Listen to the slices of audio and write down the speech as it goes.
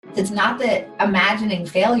It's not that imagining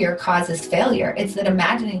failure causes failure. It's that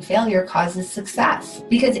imagining failure causes success.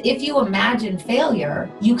 Because if you imagine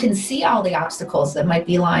failure, you can see all the obstacles that might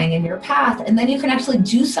be lying in your path, and then you can actually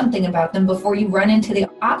do something about them before you run into the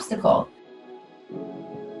obstacle.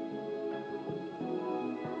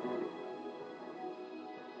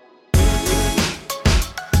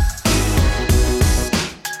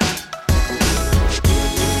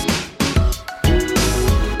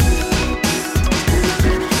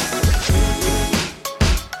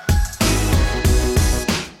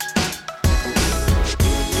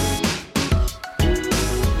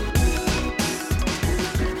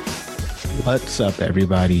 What's up,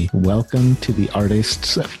 everybody? Welcome to the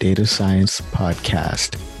Artists of Data Science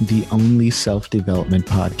podcast, the only self-development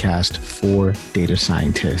podcast for data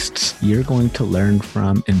scientists. You're going to learn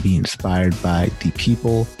from and be inspired by the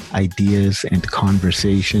people, ideas, and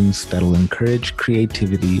conversations that'll encourage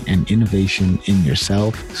creativity and innovation in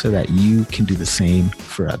yourself so that you can do the same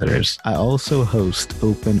for others. I also host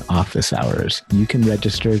open office hours. You can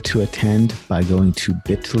register to attend by going to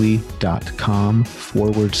bit.ly/ADSOH.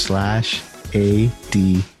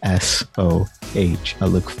 I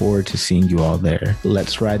look forward to seeing you all there.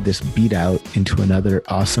 Let's ride this beat out into another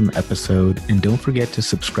awesome episode, and don't forget to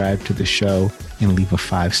subscribe to the show and leave a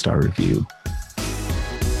 5-star review.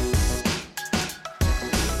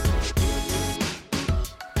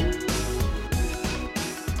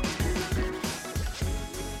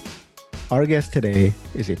 Our guest today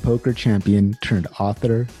is a poker champion turned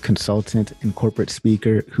author, consultant, and corporate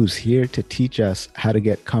speaker who's here to teach us how to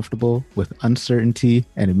get comfortable with uncertainty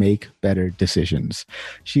and make better decisions.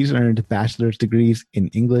 She's earned bachelor's degrees in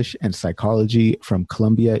English and psychology from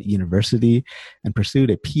Columbia University and pursued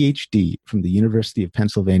a PhD from the University of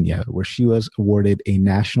Pennsylvania, where she was awarded a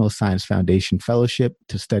National Science Foundation Fellowship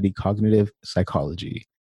to study cognitive psychology.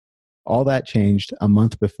 All that changed a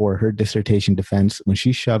month before her dissertation defense when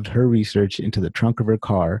she shoved her research into the trunk of her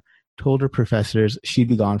car, told her professors she'd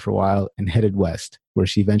be gone for a while, and headed west, where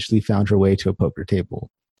she eventually found her way to a poker table.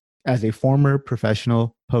 As a former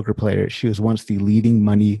professional poker player, she was once the leading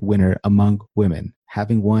money winner among women,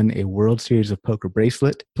 having won a World Series of Poker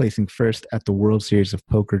bracelet, placing first at the World Series of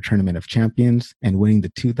Poker Tournament of Champions, and winning the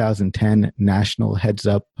 2010 National Heads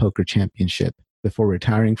Up Poker Championship before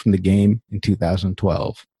retiring from the game in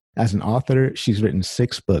 2012. As an author, she's written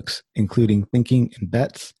 6 books, including Thinking in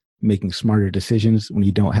Bets, Making Smarter Decisions When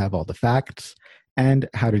You Don't Have All the Facts, and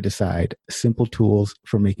How to Decide, Simple Tools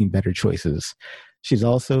for Making Better Choices. She's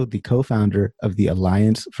also the co-founder of the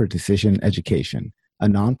Alliance for Decision Education, a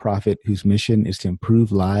nonprofit whose mission is to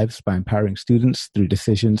improve lives by empowering students through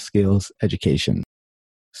decision skills education.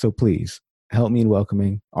 So please, help me in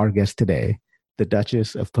welcoming our guest today, the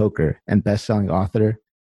Duchess of Poker and best-selling author,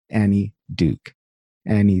 Annie Duke.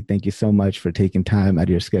 Annie, thank you so much for taking time out of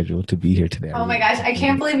your schedule to be here today. Oh my gosh, I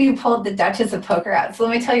can't believe you pulled the Duchess of Poker out. So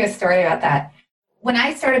let me tell you a story about that. When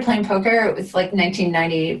I started playing poker, it was like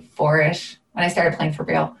 1994-ish when I started playing for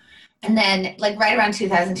real. And then like right around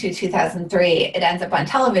 2002, 2003, it ends up on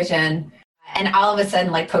television. And all of a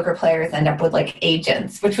sudden, like poker players end up with like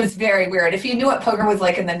agents, which was very weird. If you knew what poker was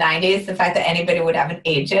like in the 90s, the fact that anybody would have an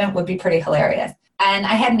agent would be pretty hilarious. And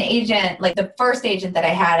I had an agent, like the first agent that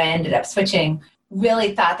I had, I ended up switching,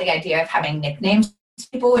 really thought the idea of having nicknames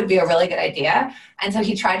people would be a really good idea. And so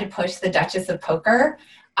he tried to push the Duchess of Poker.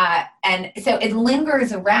 And so it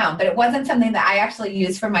lingers around, but it wasn't something that I actually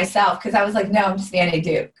used for myself because I was like, no, I'm just Annie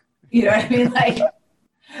Duke. You know what I mean? Like,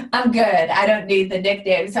 I'm good. I don't need the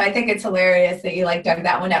nickname. So I think it's hilarious that you like dug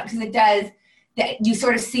that one up because it does, you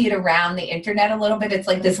sort of see it around the internet a little bit. It's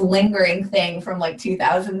like this lingering thing from like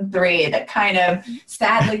 2003 that kind of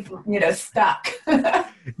sadly, stuck.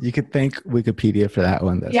 You could thank Wikipedia for that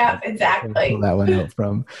one. Yeah, exactly. Pull that one out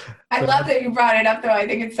from. I love that you brought it up, though. I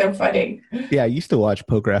think it's so funny. Yeah, I used to watch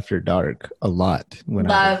Poker After Dark a lot.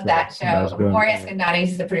 Love that show. Maury Escandani,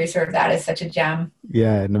 who's the producer of that, is such a gem.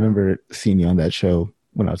 Yeah, and I remember seeing you on that show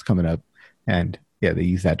when I was coming up. And yeah, they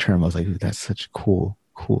used that term. I was like, ooh, that's such a cool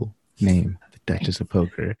name, the Duchess of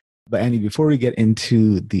Poker. But Annie, before we get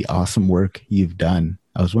into the awesome work you've done,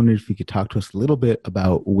 I was wondering if you could talk to us a little bit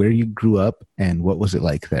about where you grew up and what was it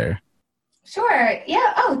like there? Sure.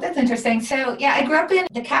 Yeah. Oh, that's interesting. So yeah, I grew up in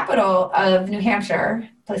the capital of New Hampshire,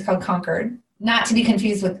 a place called Concord, not to be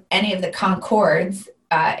confused with any of the Concords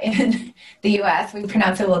in the U.S. We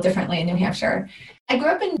pronounce it a little differently in New Hampshire. I grew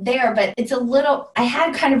up in there, but I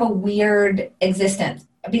had kind of a weird existence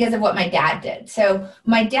because of what my dad did. So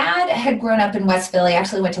my dad had grown up in West Philly,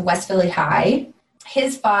 actually went to West Philly High.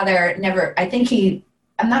 His father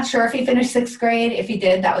I'm not sure if he finished 6th grade. If he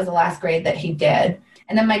did, that was the last grade that he did.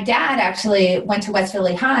 And then my dad actually went to West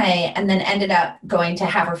Philly High and then ended up going to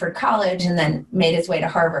Haverford College and then made his way to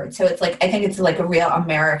Harvard. So it's like, I think it's like a real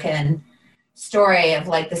American story of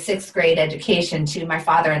like the sixth grade education to my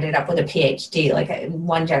father ended up with a PhD, like in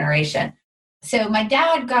one generation. So my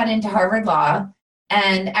dad got into Harvard Law.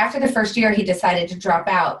 And after the first year, he decided to drop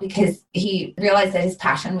out because he realized that his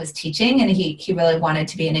passion was teaching and he really wanted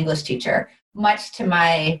to be an English teacher, much to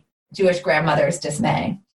my Jewish grandmother's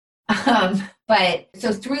dismay. But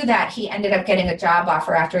so through that, he ended up getting a job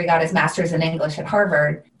offer after he got his master's in English at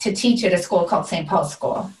Harvard to teach at a school called St. Paul's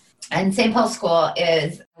School. And St. Paul's School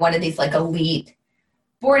is one of these like elite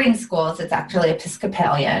boarding schools. It's actually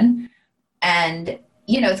Episcopalian. And,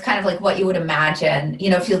 you know, it's kind of like what you would imagine, you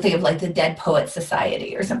know, if you think of like the Dead Poets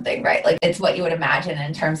Society or something, right? Like it's what you would imagine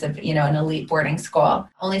in terms of, you know, an elite boarding school.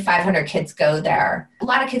 Only 500 kids go there. A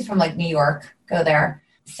lot of kids from like New York go there.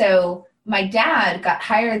 So my dad got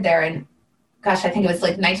hired there in, gosh, I think it was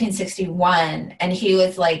like 1961. And he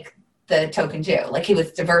was like the token Jew, like he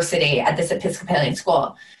was diversity at this Episcopalian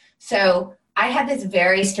school. So I had this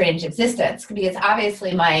very strange existence because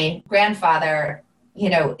obviously my grandfather,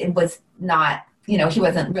 you know, it was not, you know, he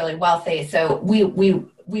wasn't really wealthy. So we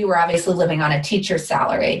were obviously living on a teacher's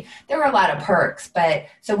salary. There were a lot of perks, but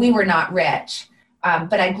so we were not rich.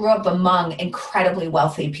 But I grew up among incredibly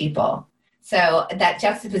wealthy people. So that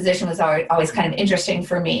juxtaposition was always kind of interesting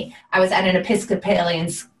for me. I was at an Episcopalian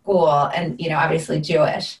school and, you know, obviously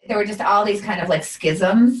Jewish. There were just all these kind of like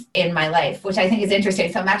schisms in my life, which I think is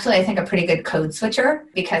interesting. So I'm actually, I think, a pretty good code switcher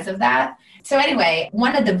because of that. So anyway,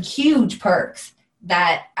 one of the huge perks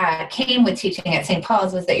that came with teaching at St.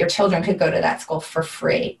 Paul's was that your children could go to that school for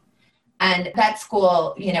free. And that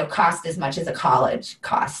school, you know, cost as much as a college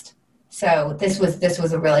cost. So this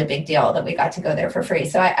was a really big deal that we got to go there for free.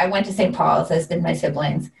 So I went to St. Paul's, as did my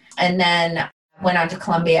siblings, and then went on to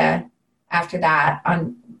Columbia after that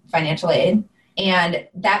on financial aid. And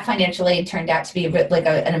that financial aid turned out to be like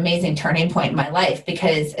an amazing turning point in my life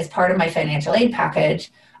because as part of my financial aid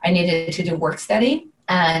package, I needed to do work study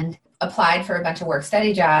and applied for a bunch of work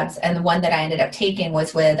study jobs. And the one that I ended up taking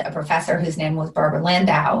was with a professor whose name was Barbara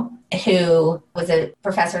Landau, who was a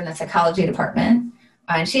professor in the psychology department.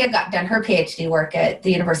 And she had done her PhD work at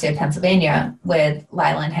the University of Pennsylvania with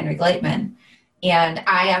Lila and Henry Gleitman. And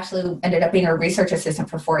I actually ended up being a research assistant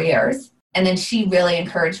for 4 years. And then she really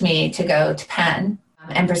encouraged me to go to Penn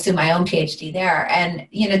and pursue my own PhD there. And,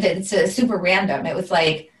 you know, it's super random. It was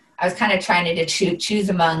like, I was kind of trying to choose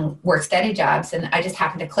among work study jobs and I just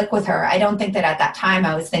happened to click with her. I don't think that at that time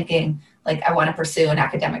I was thinking like I want to pursue an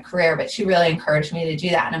academic career, but she really encouraged me to do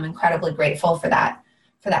that. And I'm incredibly grateful for that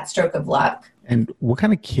stroke of luck. And what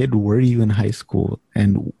kind of kid were you in high school?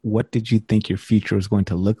 And what did you think your future was going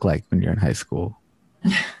to look like when you're in high school?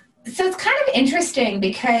 So it's kind of interesting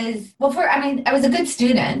because, I was a good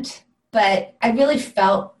student, but I really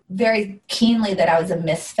felt very keenly that I was a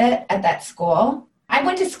misfit at that school. I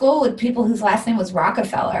went to school with people whose last name was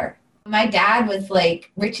Rockefeller. My dad was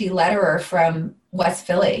like Richie Lederer from West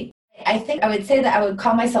Philly. I think I would say that I would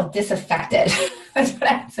call myself disaffected. That's what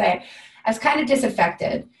I'd say. I was kind of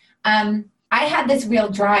disaffected. I had this real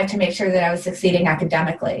drive to make sure that I was succeeding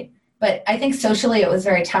academically. But I think socially it was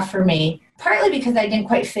very tough for me, partly because I didn't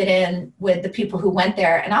quite fit in with the people who went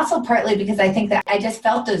there. And also partly because I think that I just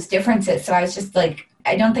felt those differences. So I was just like,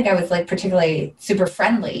 I don't think I was like particularly super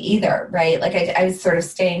friendly either, right? Like I was sort of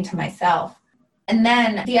staying to myself. And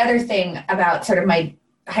then the other thing about sort of my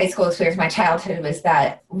high school experience, my childhood, was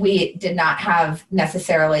that we did not have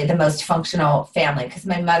necessarily the most functional family because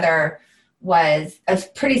my mother was a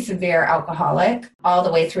pretty severe alcoholic all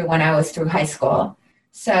the way through when I was through high school.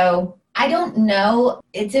 So I don't know.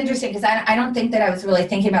 It's interesting because I don't think that I was really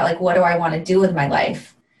thinking about like, what do I want to do with my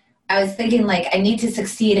life? I was thinking like, I need to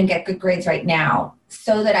succeed and get good grades right now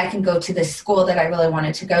so that I can go to this school that I really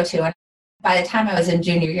wanted to go to. And by the time I was in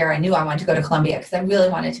junior year, I knew I wanted to go to Columbia because I really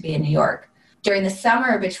wanted to be in New York. During the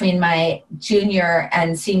summer between my junior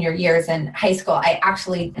and senior years in high school, I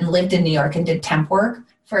actually lived in New York and did temp work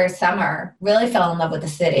for a summer, really fell in love with the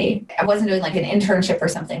city. I wasn't doing like an internship or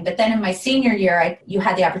something. But then in my senior year, you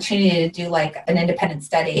had the opportunity to do like an independent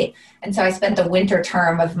study. And so I spent the winter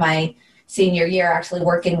term of my senior year actually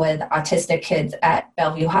working with autistic kids at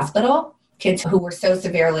Bellevue Hospital, kids who were so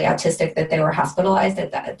severely autistic that they were hospitalized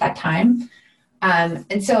at that time.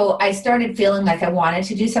 And so I started feeling like I wanted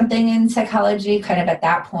to do something in psychology kind of at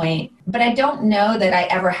that point. But I don't know that I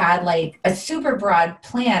ever had like a super broad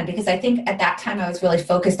plan because I think at that time I was really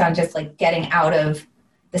focused on just like getting out of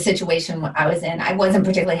the situation I was in. I wasn't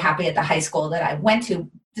particularly happy at the high school that I went to,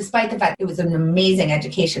 despite the fact it was an amazing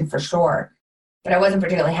education for sure. but I wasn't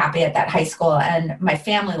particularly happy at that high school. And my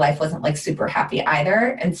family life wasn't like super happy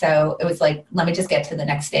either. And so it was like, let me just get to the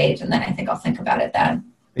next stage. And then I think I'll think about it then.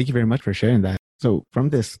 Thank you very much for sharing that. So from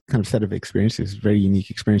this kind of set of experiences, very unique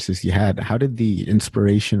experiences you had, how did the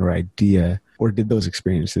inspiration or idea, or did those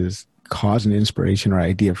experiences cause an inspiration or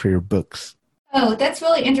idea for your books? Oh, that's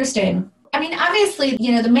really interesting. I mean, obviously,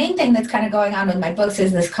 the main thing that's kind of going on with my books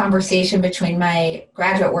is this conversation between my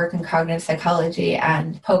graduate work in cognitive psychology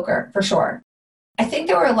and poker, for sure. I think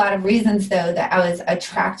there were a lot of reasons, though, that I was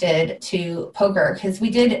attracted to poker, because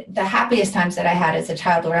the happiest times that I had as a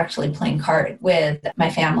child were actually playing cards with my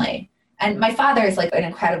family. And my father is like an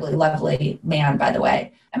incredibly lovely man, by the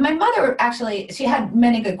way. And my mother, actually, she had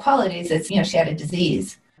many good qualities. She had a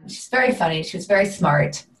disease. She's very funny. She was very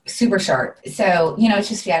smart, super sharp. So, it's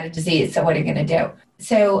just she had a disease. So what are you going to do?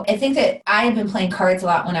 So I think that I had been playing cards a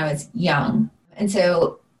lot when I was young. And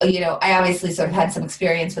so, I obviously sort of had some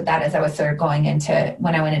experience with that as I was sort of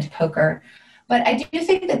when I went into poker. But I do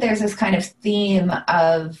think that there's this kind of theme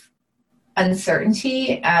of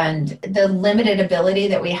uncertainty and the limited ability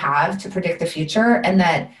that we have to predict the future, and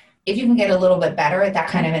that if you can get a little bit better at that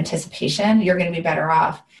kind of anticipation, you're going to be better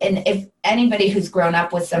off. And if anybody who's grown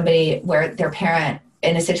up with somebody where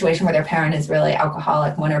in a situation where their parent is really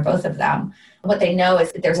alcoholic, one or both of them, what they know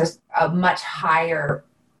is that there's a much higher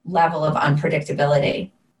level of unpredictability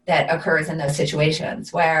that occurs in those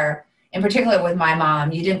situations, where in particular with my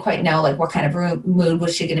mom, you didn't quite know like what kind of mood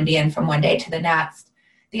was she going to be in from one day to the next.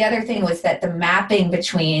 The other thing was that the mapping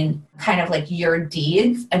between kind of like your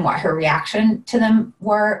deeds and what her reaction to them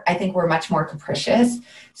were, I think were much more capricious.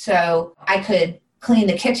 So I could clean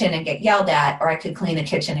the kitchen and get yelled at, or I could clean the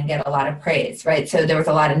kitchen and get a lot of praise, right? So there was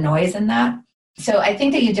a lot of noise in that. So I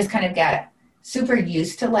think that you just kind of get super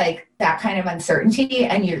used to like that kind of uncertainty,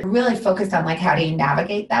 and you're really focused on like how do you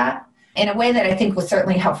navigate that in a way that I think was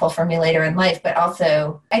certainly helpful for me later in life. But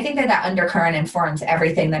also I think that undercurrent informs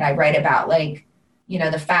everything that I write about, like,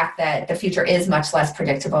 the fact that the future is much less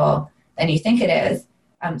predictable than you think it is.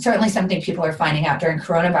 Certainly something people are finding out during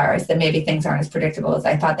coronavirus, that maybe things aren't as predictable as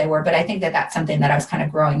I thought they were. But I think that that's something that I was kind of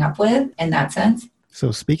growing up with in that sense.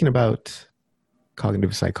 So speaking about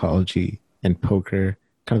cognitive psychology and poker,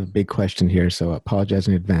 kind of a big question here, so I apologize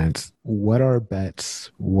in advance. What are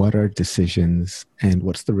bets? What are decisions? And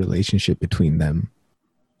what's the relationship between them?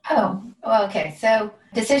 Oh, well, okay. So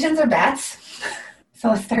decisions are bets. So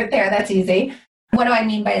let's start there. That's easy. What do I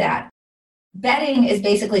mean by that? Betting is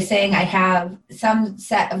basically saying I have some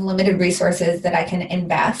set of limited resources that I can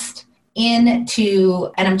invest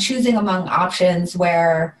into, and I'm choosing among options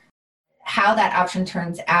where how that option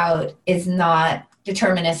turns out is not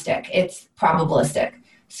deterministic. It's probabilistic.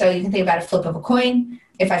 So you can think about a flip of a coin.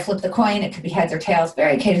 If I flip the coin, it could be heads or tails.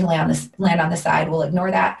 Very occasionally land on the side. We'll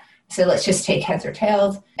ignore that. So let's just take heads or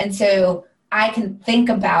tails. And so I can think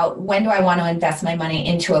about, when do I want to invest my money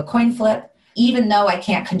into a coin flip? Even though I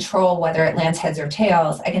can't control whether it lands heads or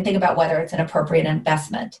tails, I can think about whether it's an appropriate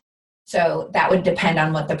investment. So that would depend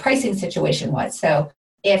on what the pricing situation was. So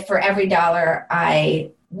if for every dollar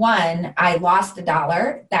I won, I lost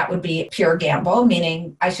 $1, that would be pure gamble,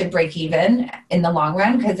 meaning I should break even in the long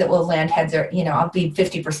run because it will land heads or, I'll be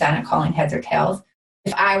 50% at calling heads or tails.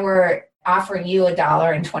 If I were offering you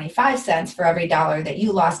 $1.25 for every dollar that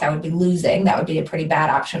you lost, I would be losing. That would be a pretty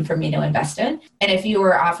bad option for me to invest in. And if you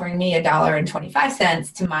were offering me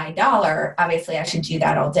 $1.25 to my dollar, obviously I should do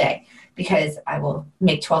that all day because I will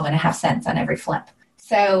make 12.5 cents on every flip.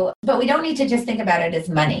 So, but we don't need to just think about it as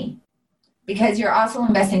money, because you're also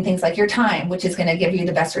investing things like your time, which is going to give you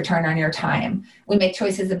the best return on your time. We make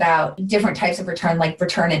choices about different types of return, like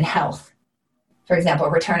return in health, for example,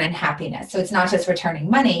 return in happiness. So it's not just returning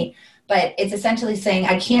money, but it's essentially saying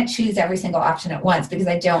I can't choose every single option at once because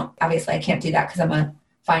I can't do that because I'm a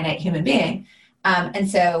finite human being. And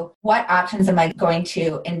so what options am I going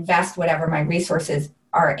to invest whatever my resources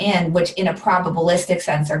are in, which in a probabilistic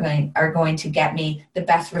sense are going to get me the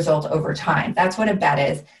best result over time. That's what a bet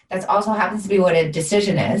is. That also happens to be what a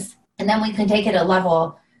decision is. And then we can take it a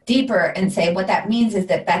level deeper and say what that means is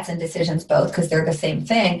that bets and decisions both, because they're the same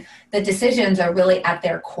thing, the decisions are really at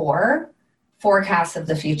their core forecasts of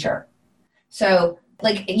the future. So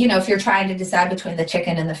like, if you're trying to decide between the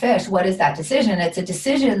chicken and the fish, what is that decision? It's a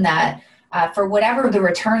decision that for whatever the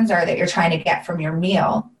returns are that you're trying to get from your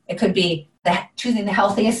meal, it could be choosing the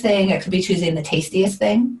healthiest thing, it could be choosing the tastiest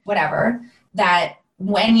thing, whatever, that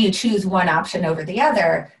when you choose one option over the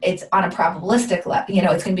other, it's on a probabilistic level,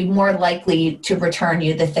 it's going to be more likely to return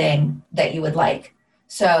you the thing that you would like.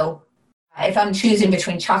 So if I'm choosing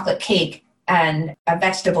between chocolate cake and a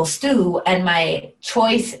vegetable stew, and my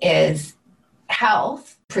choice is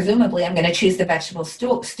health, presumably I'm going to choose the vegetable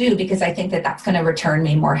stew because I think that that's going to return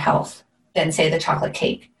me more health than, say, the chocolate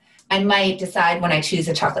cake. I might decide when I choose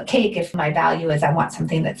a chocolate cake, if my value is I want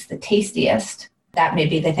something that's the tastiest, that may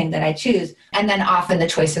be the thing that I choose. And then often the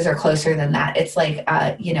choices are closer than that. It's like,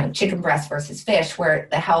 chicken breast versus fish, where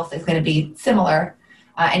the health is going to be similar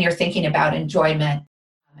and you're thinking about enjoyment.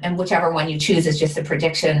 And whichever one you choose is just a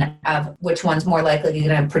prediction of which one's more likely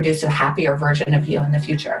going to produce a happier version of you in the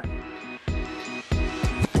future.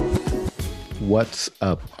 What's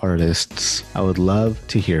up, artists? I would love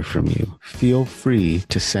to hear from you. Feel free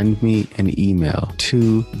to send me an email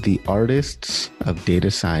to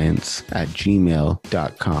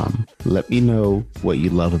theartistsofdatascience@gmail.com. Let me know what you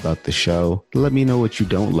love about the show. Let me know what you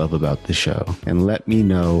don't love about the show. And let me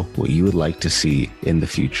know what you would like to see in the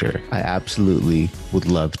future. I absolutely would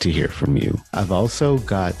love to hear from you. I've also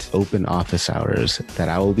got open office hours that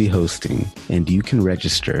I will be hosting, and you can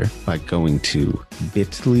register by going to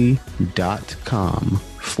bit.ly/ADSOH.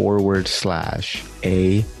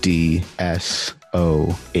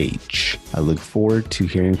 I look forward to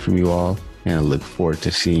hearing from you all, and I look forward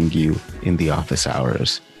to seeing you in the office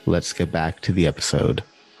hours. Let's get back to the episode.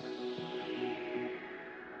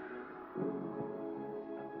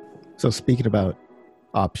 So speaking about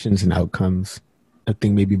options and outcomes, I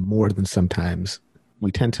think maybe more than sometimes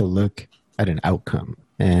we tend to look at an outcome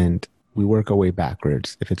and we work our way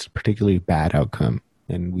backwards if it's a particularly bad outcome.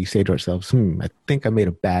 And we say to ourselves, I think I made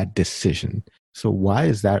a bad decision. So why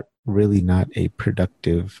is that really not a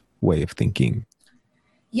productive way of thinking?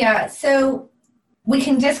 Yeah, so we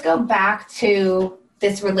can just go back to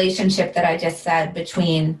this relationship that I just said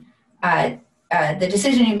between the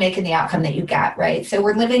decision you make and the outcome that you get, right? So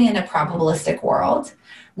we're living in a probabilistic world,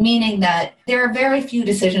 meaning that there are very few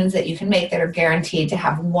decisions that you can make that are guaranteed to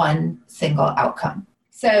have one single outcome.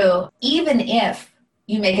 So even if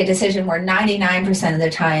you make a decision where 99% of the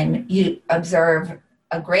time you observe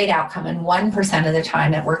a great outcome and 1% of the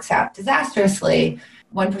time it works out disastrously,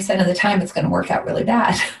 1% of the time it's going to work out really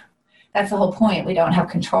bad. That's the whole point. We don't have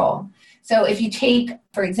control. So if you take,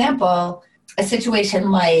 for example, a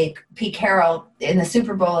situation like Pete Carroll in the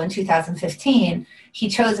Super Bowl in 2015, he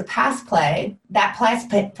chose a pass play. That pass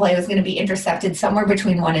play was going to be intercepted somewhere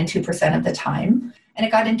between 1% and 2% of the time, and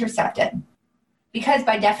it got intercepted. Because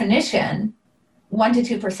by definition, 1% to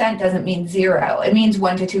 2% doesn't mean zero. It means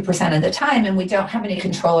 1% to 2% of the time, and we don't have any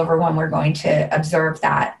control over when we're going to observe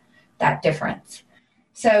that difference.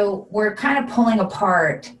 So we're kind of pulling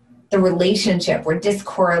apart the relationship. We're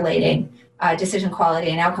discorrelating decision quality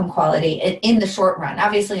and outcome quality in the short run.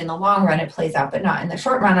 Obviously, in the long run, it plays out, but not in the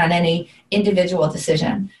short run on any individual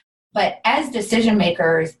decision. But as decision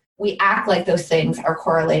makers, we act like those things are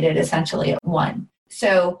correlated essentially at one.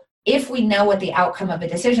 So if we know what the outcome of a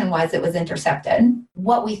decision was, it was intercepted,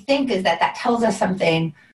 what we think is that tells us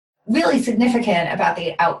something really significant about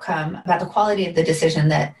the outcome, about the quality of the decision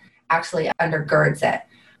that actually undergirds it.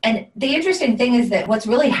 And the interesting thing is that what's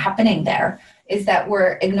really happening there is that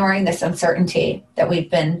we're ignoring this uncertainty that we've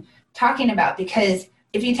been talking about. Because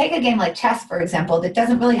if you take a game like chess, for example, that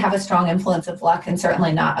doesn't really have a strong influence of luck and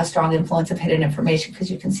certainly not a strong influence of hidden information because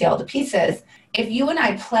you can see all the pieces. If you and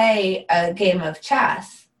I play a game of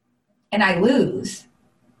chess and I lose,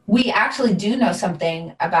 we actually do know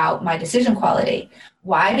something about my decision quality.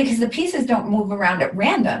 Why? Because the pieces don't move around at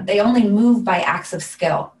random. They only move by acts of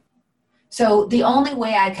skill. So the only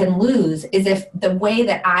way I can lose is if the way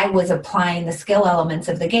that I was applying the skill elements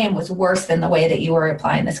of the game was worse than the way that you were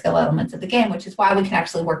applying the skill elements of the game, which is why we can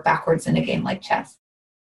actually work backwards in a game like chess.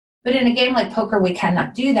 But in a game like poker, we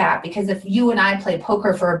cannot do that, because if you and I play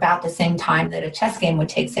poker for about the same time that a chess game would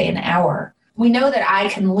take, say, an hour, we know that I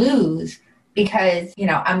can lose because,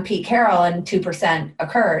 I'm Pete Carroll and 2%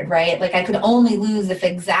 occurred, right? Like I could only lose if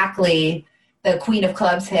exactly the queen of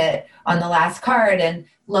clubs hit on the last card, and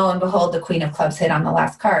lo and behold, the queen of clubs hit on the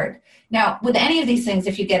last card. Now, with any of these things,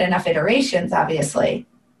 if you get enough iterations, obviously,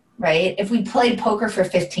 right? If we played poker for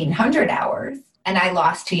 1,500 hours and I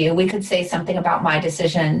lost to you, we could say something about my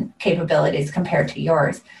decision capabilities compared to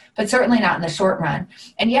yours, but certainly not in the short run.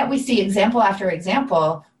 And yet we see example after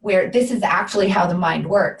example where this is actually how the mind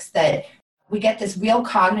works, that we get this real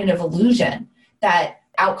cognitive illusion that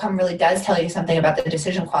outcome really does tell you something about the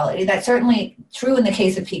decision quality. That's certainly true in the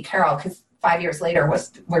case of Pete Carroll, because 5 years later,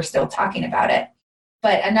 we're still talking about it.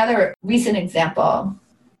 But another recent example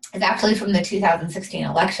is actually from the 2016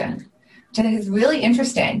 election, which I think is really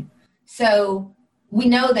interesting. So we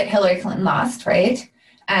know that Hillary Clinton lost, right?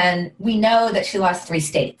 And we know that she lost 3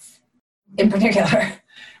 states in particular,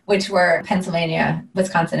 which were Pennsylvania,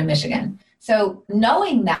 Wisconsin, and Michigan. So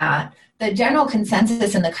knowing that, the general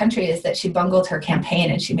consensus in the country is that she bungled her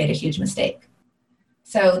campaign and she made a huge mistake.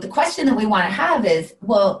 So the question that we want to have is,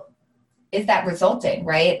 well, is that resulting,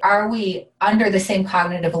 right? Are we under the same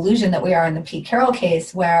cognitive illusion that we are in the Pete Carroll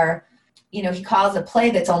case where, he calls a play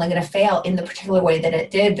that's only going to fail in the particular way that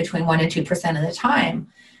it did between 1% and 2% of the time.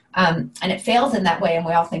 And it fails in that way, and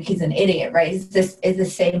we all think he's an idiot, right? Is the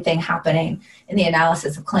same thing happening in the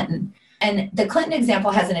analysis of Clinton? And the Clinton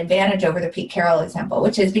example has an advantage over the Pete Carroll example,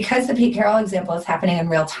 which is because the Pete Carroll example is happening in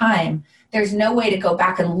real time, there's no way to go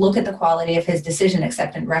back and look at the quality of his decision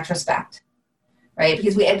except in retrospect, right?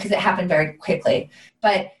 Because it happened very quickly.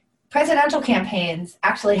 But presidential campaigns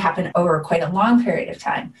actually happen over quite a long period of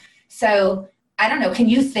time. So I don't know, can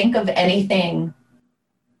you think of anything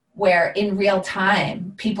where in real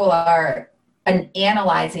time people are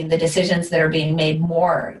analyzing the decisions that are being made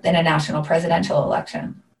more than a national presidential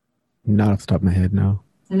election? Not off the top of my head, no.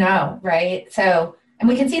 No, right? So, and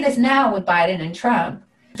we can see this now with Biden and Trump.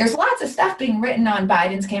 There's lots of stuff being written on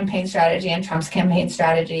Biden's campaign strategy and Trump's campaign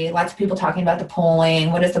strategy. Lots of people talking about the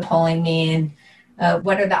polling. What does the polling mean?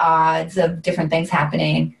 What are the odds of different things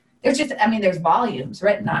happening? There's volumes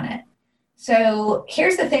written on it. So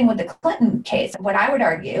here's the thing with the Clinton case. What I would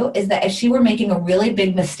argue is that if she were making a really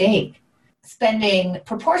big mistake, spending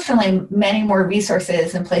proportionally many more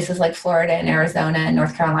resources in places like Florida and Arizona and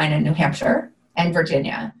North Carolina and New Hampshire and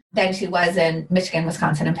Virginia than she was in Michigan,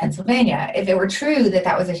 Wisconsin, and Pennsylvania. If it were true that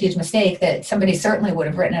that was a huge mistake, that somebody certainly would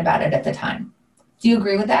have written about it at the time. Do you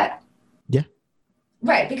agree with that? Yeah.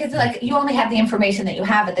 Right, because you only have the information that you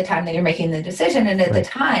have at the time that you're making the decision. And at the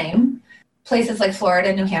time, places like Florida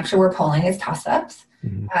and New Hampshire were polling as toss-ups.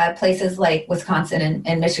 Mm-hmm. Places like Wisconsin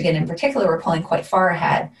and Michigan in particular were polling quite far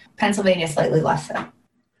ahead. Pennsylvania slightly less so.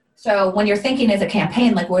 So when you're thinking as a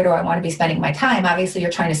campaign, like where do I want to be spending my time? Obviously,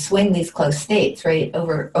 you're trying to swing these close states, right,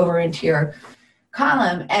 over into your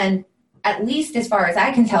column. And at least as far as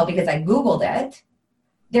I can tell, because I Googled it,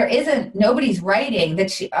 nobody's writing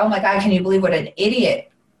that oh my God, can you believe what an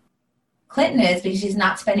idiot Clinton is because she's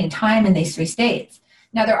not spending time in these three states.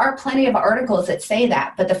 Now, there are plenty of articles that say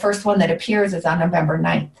that, but the first one that appears is on November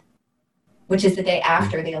 9th, which is the day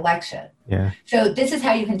after the election. Yeah. So this is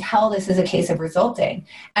how you can tell this is a case of resulting.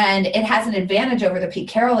 And it has an advantage over the Pete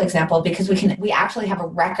Carroll example because we actually have a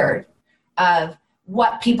record of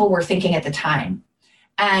what people were thinking at the time.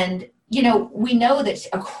 And, we know that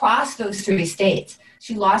across those three states,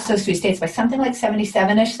 she lost those three states by something like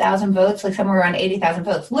 77-ish thousand votes, like somewhere around 80,000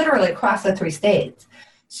 votes, literally across the three states.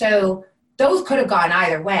 So those could have gone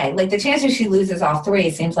either way. Like the chances she loses all three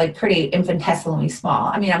seems like pretty infinitesimally small.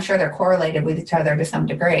 I mean, I'm sure they're correlated with each other to some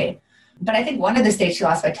degree. But I think one of the states she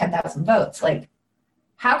lost by 10,000 votes. Like,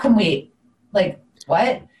 how can we,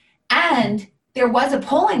 what? And there was a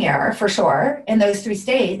polling error for sure in those three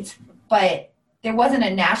states, but there wasn't a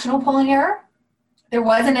national polling error. There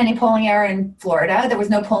wasn't any polling error in Florida. There was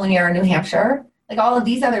no polling error in New Hampshire. Like all of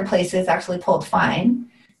these other places actually polled fine.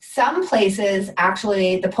 Some places,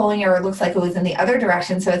 actually, the polling error looks like it was in the other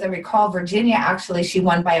direction. So as I recall, Virginia, actually, she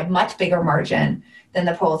won by a much bigger margin than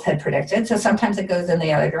the polls had predicted. So sometimes it goes in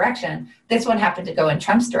the other direction. This one happened to go in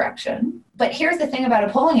Trump's direction. But here's the thing about a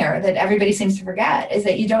polling error that everybody seems to forget is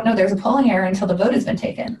that you don't know there's a polling error until the vote has been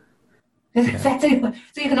taken. Yeah. So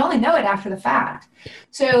you can only know it after the fact.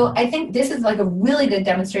 So I think this is like a really good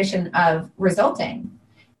demonstration of resulting.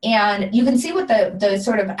 And you can see what the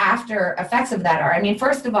sort of after effects of that are. I mean,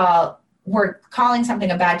 first of all, we're calling something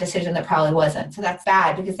a bad decision that probably wasn't. So that's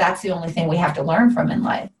bad because that's the only thing we have to learn from in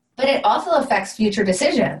life. But it also affects future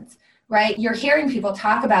decisions, right? You're hearing people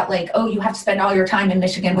talk about you have to spend all your time in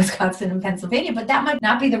Michigan, Wisconsin, and Pennsylvania, but that might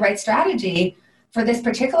not be the right strategy for this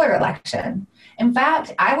particular election. In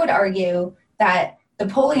fact, I would argue that the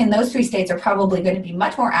polling in those three states are probably going to be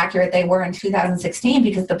much more accurate than they were in 2016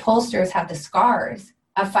 because the pollsters have the scars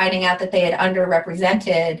of finding out that they had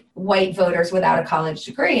underrepresented white voters without a college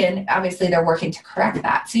degree. And obviously they're working to correct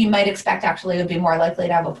that. So you might expect actually it would be more likely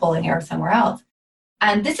to have a polling error somewhere else.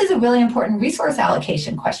 And this is a really important resource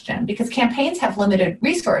allocation question because campaigns have limited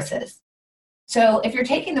resources. So if you're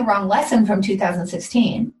taking the wrong lesson from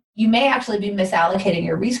 2016, you may actually be misallocating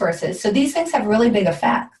your resources. So these things have really big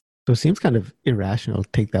effects. So it seems kind of irrational to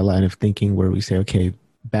take that line of thinking where we say, okay,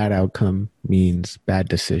 bad outcome means bad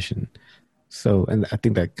decision. So, and I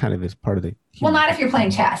think that kind of is part of the... Well, not if you're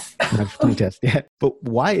playing chess. Not if you're playing chess, yeah. But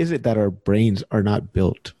why is it that our brains are not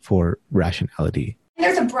built for rationality?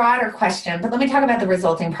 There's a broader question, but let me talk about the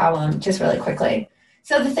resulting problem just really quickly.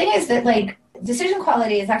 So the thing is that decision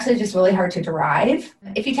quality is actually just really hard to derive.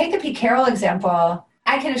 If you take the Pete Carroll example,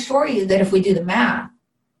 I can assure you that if we do the math,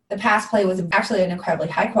 the pass play was actually an incredibly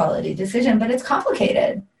high quality decision, but it's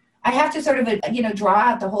complicated. I have to sort of, draw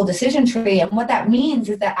out the whole decision tree. And what that means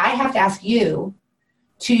is that I have to ask you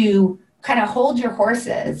to kind of hold your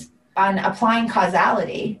horses on applying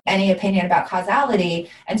causality, any opinion about causality,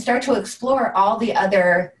 and start to explore all the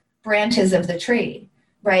other branches of the tree,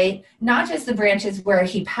 right? Not just the branches where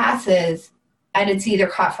he passes and it's either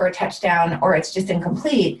caught for a touchdown or it's just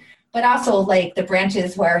incomplete, but also like the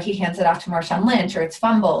branches where he hands it off to Marshawn Lynch or it's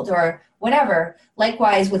fumbled or whatever.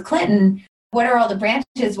 Likewise with Clinton, what are all the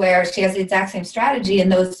branches where she has the exact same strategy in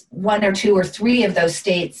those 1 or 2 or 3 of those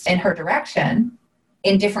states in her direction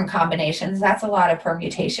in different combinations? That's a lot of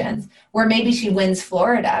permutations. Where maybe she wins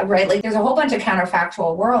Florida, right? Like there's a whole bunch of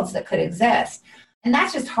counterfactual worlds that could exist. And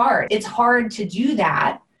that's just hard. It's hard to do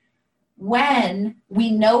that when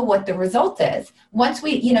we know what the result is. Once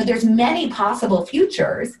we, there's many possible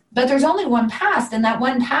futures, but there's only one past, and that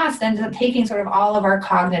one past ends up taking sort of all of our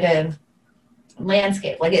cognitive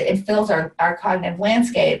landscape. Like it fills our cognitive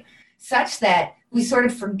landscape such that we sort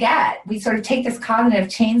of forget, we sort of take this cognitive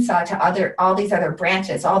chainsaw to all these other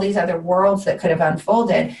branches, all these other worlds that could have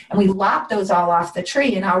unfolded, and we lop those all off the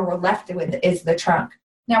tree, and all we're left with is the trunk.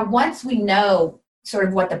 Now, once we know sort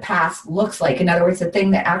of what the past looks like, in other words, the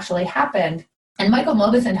thing that actually happened, and Michael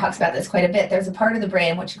Mauboussin talks about this quite a bit, there's a part of the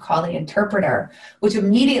brain which you call the interpreter, which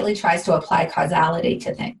immediately tries to apply causality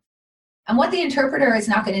to things. And what the interpreter is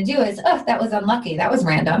not going to do is, oh, that was unlucky, that was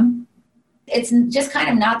random. It's just kind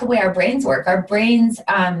of not the way our brains work. Our brains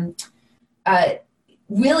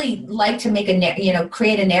really like to make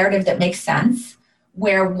create a narrative that makes sense,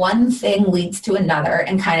 where one thing leads to another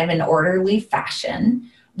in kind of an orderly fashion.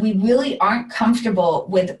 We really aren't comfortable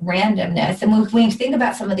with randomness. And when we think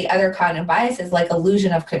about some of the other cognitive biases, like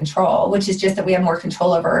illusion of control, which is just that we have more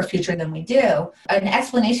control over our future than we do, an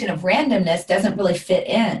explanation of randomness doesn't really fit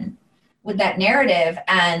in with that narrative.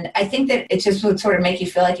 And I think that it just would sort of make you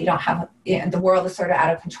feel like you don't have, the world is sort of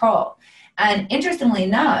out of control. And interestingly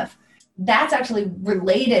enough, that's actually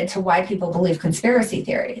related to why people believe conspiracy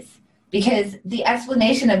theories, because the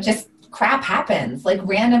explanation of just crap happens, like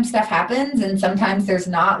random stuff happens, and sometimes there's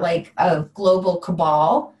not like a global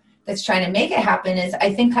cabal that's trying to make it happen, is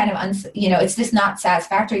I think kind of, it's just not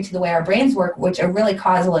satisfactory to the way our brains work, which are really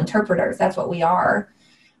causal interpreters. That's what we are.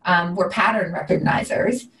 We're pattern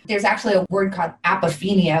recognizers. There's actually a word called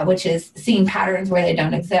apophenia, which is seeing patterns where they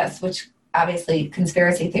don't exist, which obviously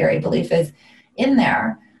conspiracy theory belief is in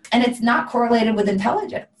there. And it's not correlated with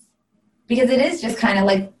intelligence, because it is just kind of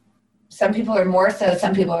like some people are more so,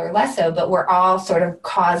 some people are less so, but we're all sort of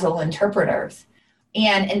causal interpreters.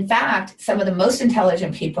 And in fact, some of the most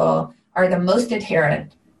intelligent people are the most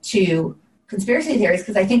adherent to conspiracy theories,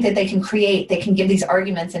 because I think that they can give these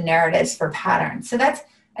arguments and narratives for patterns. So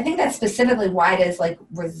I think that's specifically why does like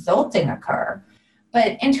resulting occur.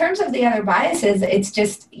 But in terms of the other biases, it's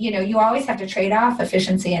just, you always have to trade off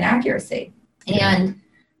efficiency and accuracy. And,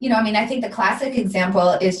 I think the classic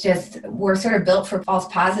example is just we're sort of built for false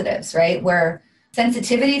positives, right? Where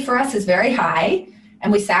sensitivity for us is very high,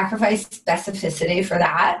 and we sacrifice specificity for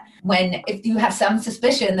that. If you have some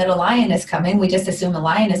suspicion that a lion is coming, we just assume a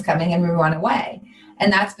lion is coming and we run away.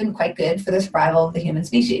 And that's been quite good for the survival of the human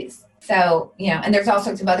species. So, and there's all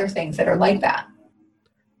sorts of other things that are like that.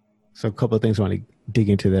 So a couple of things I want to dig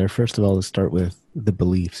into there. First of all, let's start with the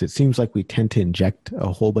beliefs. It seems like we tend to inject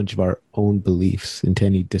a whole bunch of our own beliefs into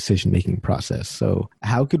any decision-making process. So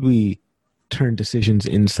how could we turn decisions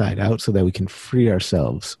inside out so that we can free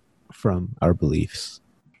ourselves from our beliefs?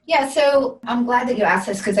 Yeah, so I'm glad that you asked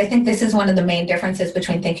this, because I think this is one of the main differences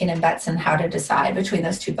between Thinking in Bets and How to Decide, between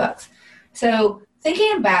those two books. So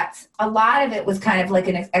Thinking in Bets, a lot of it was kind of like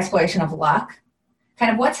an exploration of luck,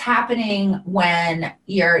 kind of what's happening when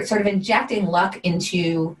you're sort of injecting luck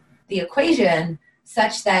into the equation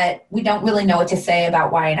such that we don't really know what to say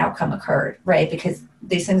about why an outcome occurred, right? Because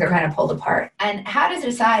these things are kind of pulled apart. And How to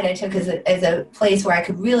Decide I took as a place where I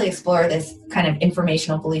could really explore this kind of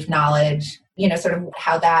informational belief knowledge, sort of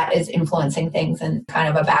how that is influencing things in kind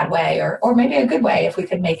of a bad way or maybe a good way if we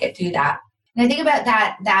could make it do that. And I think about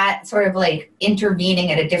that sort of like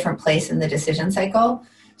intervening at a different place in the decision cycle.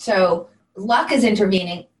 So luck is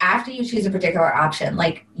intervening after you choose a particular option.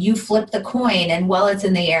 Like you flip the coin and while it's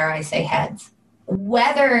in the air, I say heads.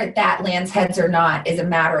 Whether that lands heads or not is a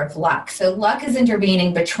matter of luck. So luck is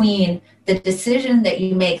intervening between the decision that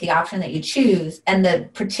you make, the option that you choose, and the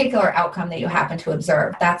particular outcome that you happen to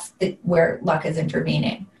observe. That's where luck is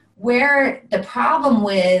intervening. Where the problem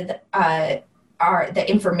with the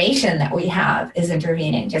information that we have is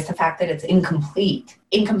intervening, just the fact that it's incomplete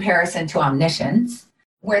in comparison to omniscience.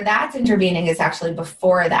 Where that's intervening is actually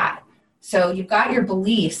before that. So you've got your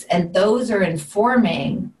beliefs, and those are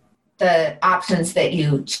informing the options that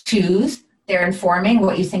you choose, They're informing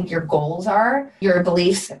what you think your goals are, your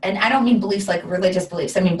beliefs. And I don't mean beliefs like religious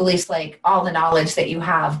beliefs. I mean beliefs like all the knowledge that you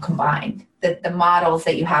have combined, the models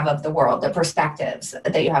that you have of the world, the perspectives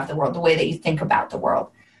that you have of the world, the way that you think about the world.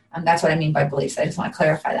 That's what I mean by beliefs. I just want to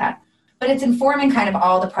clarify that. But it's informing kind of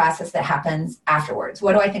all the process that happens afterwards.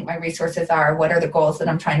 What do I think my resources are? What are the goals that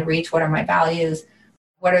I'm trying to reach? What are my values?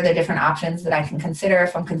 What are the different options that I can consider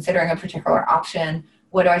if I'm considering a particular option?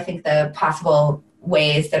 What do I think the possible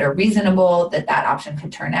ways that are reasonable that option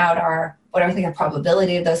could turn out are? What do I think the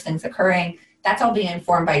probability of those things occurring? That's all being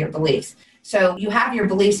informed by your beliefs. So you have your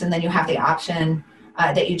beliefs and then you have the option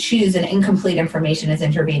that you choose, and incomplete information is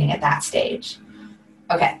intervening at that stage.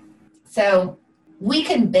 Okay, so we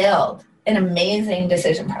can build an amazing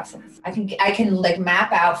decision process. I can like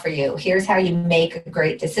map out for you, here's how you make a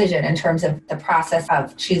great decision in terms of the process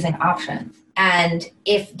of choosing options. And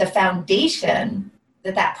if the foundation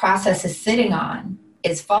that process is sitting on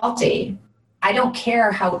is faulty, I don't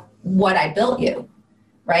care what I built you,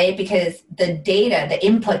 right? Because the data, the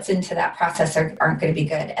inputs into that process aren't going to be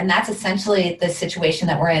good. And that's essentially the situation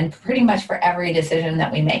that we're in pretty much for every decision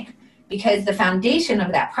that we make, because the foundation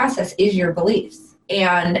of that process is your beliefs.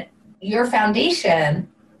 And your foundation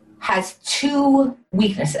has two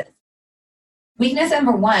weaknesses. Weakness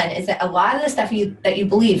number one is that a lot of the stuff that you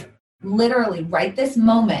believe literally right this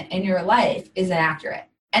moment in your life is inaccurate.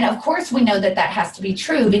 And of course we know that has to be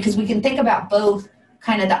true, because we can think about both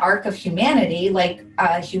kind of the arc of humanity, like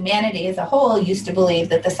humanity as a whole used to believe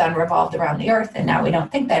that the sun revolved around the earth, and now we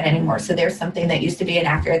don't think that anymore. So there's something that used to be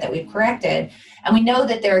inaccurate that we've corrected. And we know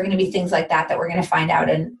that there are going to be things like that we're going to find out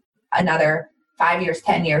in another 5 years,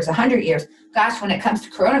 10 years, 100 years. Gosh, when it comes to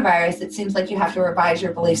coronavirus, it seems like you have to revise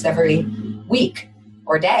your beliefs every week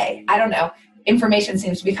or day. I don't know. Information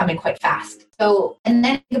seems to be coming quite fast. So, and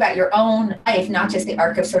then think about your own life, not just the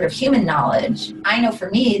arc of sort of human knowledge. I know for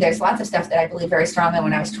me, there's lots of stuff that I believe very strongly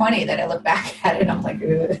when I was 20 that I look back at it and I'm like,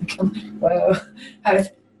 whoa,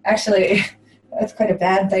 that's quite a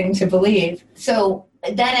bad thing to believe. So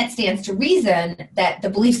then it stands to reason that the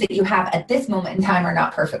beliefs that you have at this moment in time are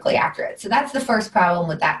not perfectly accurate. So that's the first problem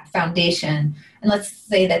with that foundation. And let's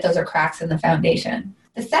say that those are cracks in the foundation.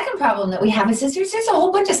 The second problem that we have is there's just a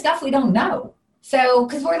whole bunch of stuff we don't know. So,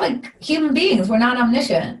 because we're like human beings, we're not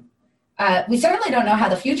omniscient. We certainly don't know how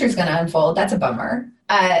the future is going to unfold. That's a bummer.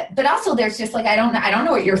 But also there's just like, I don't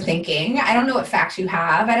know what you're thinking. I don't know what facts you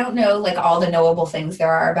have. I don't know like all the knowable things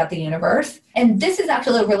there are about the universe. And this is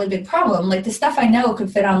actually a really big problem. Like the stuff I know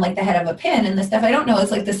could fit on like the head of a pin, and the stuff I don't know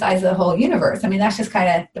is like the size of the whole universe. I mean, that's just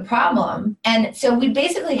kind of the problem. And so we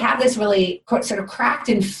basically have this really sort of cracked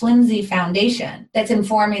and flimsy foundation that's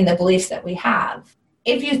informing the beliefs that we have.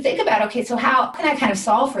 If you think about, okay, so how can I kind of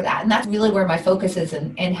solve for that? And that's really where my focus is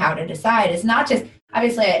in how to decide. It's not just,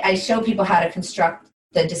 obviously I show people how to construct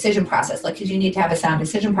the decision process, like, because you need to have a sound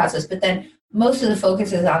decision process, but then most of the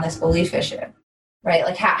focus is on this belief issue, right?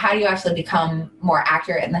 Like how do you actually become more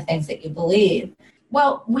accurate in the things that you believe?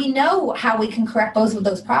 Well, we know how we can correct both of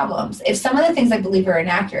those problems. If some of the things I believe are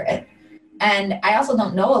inaccurate, and I also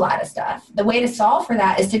don't know a lot of stuff, the way to solve for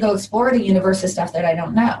that is to go explore the universe of stuff that I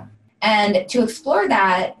don't know. And to explore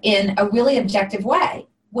that in a really objective way,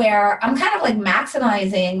 where I'm kind of like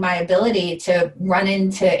maximizing my ability to run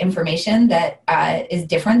into information that is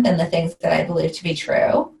different than the things that I believe to be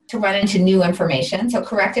true, to run into new information, so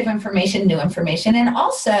corrective information, new information, and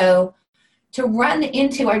also to run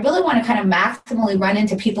into, I really want to kind of maximally run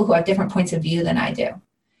into people who have different points of view than I do.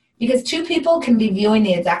 Because two people can be viewing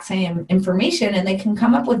the exact same information and they can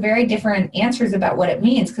come up with very different answers about what it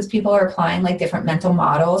means, because people are applying like different mental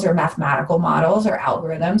models or mathematical models or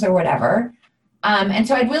algorithms or whatever. And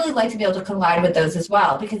so I'd really like to be able to collide with those as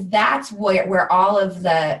well, because that's where all of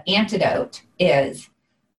the antidote is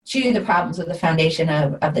to the problems with the foundation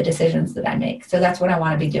of the decisions that I make. So that's what I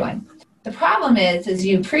want to be doing. The problem is, as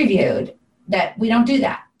you previewed, that we don't do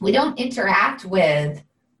that. We don't interact with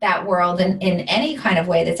that world in any kind of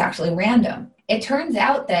way that's actually random. It turns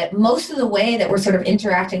out that most of the way that we're sort of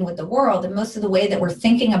interacting with the world and most of the way that we're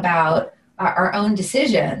thinking about our own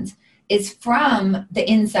decisions is from the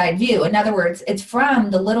inside view. In other words, it's from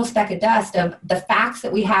the little speck of dust of the facts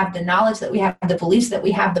that we have, the knowledge that we have, the beliefs that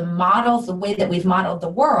we have, the models, the way that we've modeled the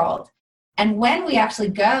world. And when we actually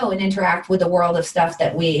go and interact with the world of stuff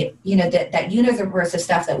that we, that universe of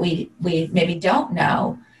stuff that we maybe don't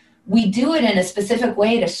know, we do it in a specific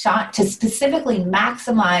way to specifically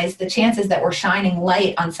maximize the chances that we're shining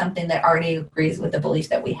light on something that already agrees with the belief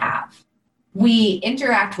that we have. We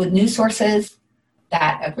interact with news sources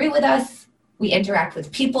that agree with us. We interact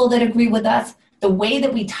with people that agree with us. The way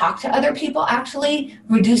that we talk to other people actually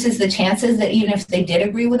reduces the chances that even if they did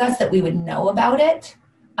agree with us, that we would know about it.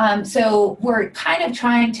 So we're kind of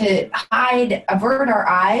trying to avert our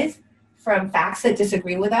eyes from facts that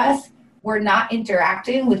disagree with us. We're not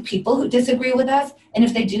interacting with people who disagree with us. And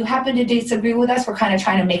if they do happen to disagree with us, we're kind of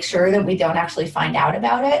trying to make sure that we don't actually find out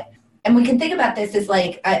about it. And we can think about this as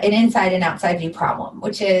like an inside and outside view problem,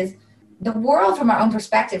 which is the world from our own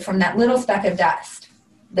perspective, from that little speck of dust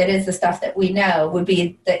that is the stuff that we know, would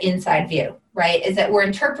be the inside view, right? Is that we're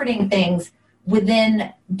interpreting things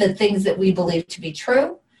within the things that we believe to be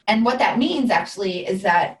true. And what that means actually is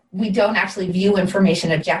that we don't actually view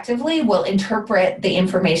information objectively. We'll interpret the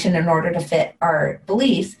information in order to fit our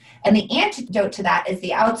beliefs. And the antidote to that is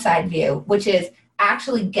the outside view, which is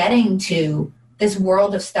actually getting to this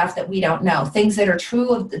world of stuff that we don't know, things that are true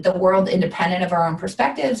of the world independent of our own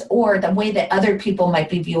perspectives, or the way that other people might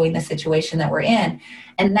be viewing the situation that we're in.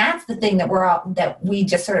 And that's the thing that we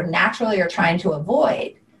just sort of naturally are trying to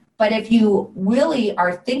avoid. But if you really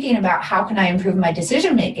are thinking about how can I improve my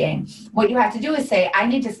decision making, what you have to do is say, I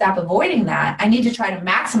need to stop avoiding that. I need to try to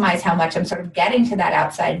maximize how much I'm sort of getting to that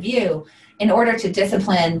outside view in order to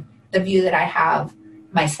discipline the view that I have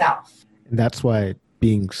myself. And that's why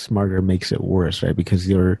being smarter makes it worse, right? Because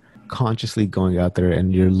you're consciously going out there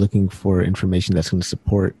and you're looking for information that's going to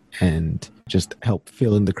support and just help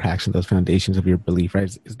fill in the cracks in those foundations of your belief,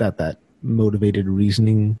 right? Is that motivated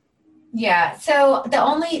reasoning? Yeah. So the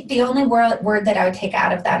only word that I would take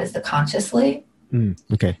out of that is the consciously.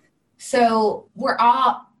 Okay. So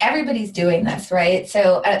everybody's doing this, right?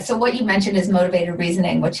 So what you mentioned is motivated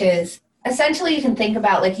reasoning, which is essentially you can think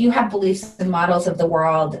about like you have beliefs and models of the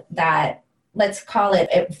world that, let's call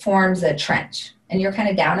it forms a trench, and you're kind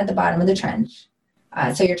of down at the bottom of the trench.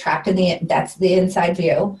 So you're trapped that's the inside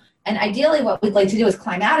view. And ideally what we'd like to do is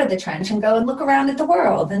climb out of the trench and go and look around at the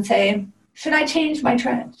world and say, should I change my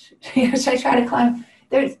trench? Should I try to climb?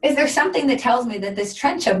 Is there something that tells me that this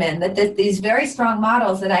trench I'm in, that these very strong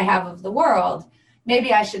models that I have of the world,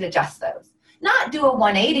 maybe I should adjust those? Not do a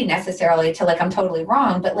 180 necessarily to like I'm totally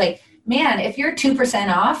wrong, but like, man, if you're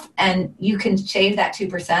 2% off and you can shave that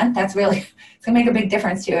 2%, it's going to make a big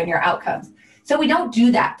difference to you in your outcomes. So we don't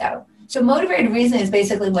do that though. So motivated reasoning is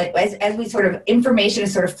basically what, as we sort of, information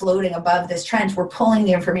is sort of floating above this trench, we're pulling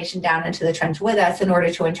the information down into the trench with us in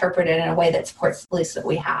order to interpret it in a way that supports the beliefs that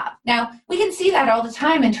we have. Now, we can see that all the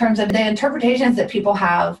time in terms of the interpretations that people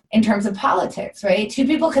have in terms of politics, right? Two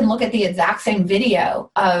people can look at the exact same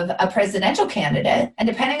video of a presidential candidate, and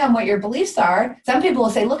depending on what your beliefs are, some people will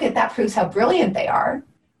say, look, that proves how brilliant they are.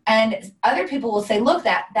 And other people will say, look,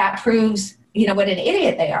 that proves, what an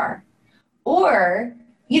idiot they are. Or,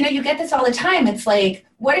 you get this all the time. It's like,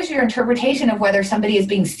 what is your interpretation of whether somebody is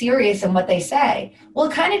being serious in what they say? Well,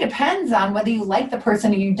 it kind of depends on whether you like the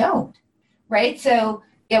person or you don't, right? So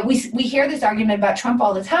we hear this argument about Trump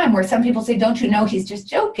all the time where some people say, don't you know he's just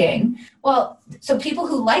joking? Well, so people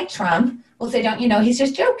who like Trump will say, don't you know he's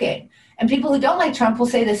just joking? And people who don't like Trump will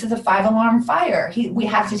say this is a 5-alarm fire. We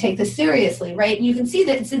have to take this seriously, right? And you can see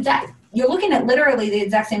that you're looking at literally the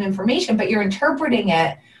exact same information, but you're interpreting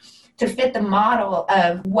it to fit the model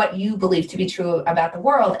of what you believe to be true about the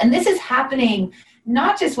world. And this is happening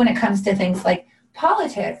not just when it comes to things like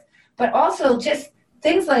politics, but also just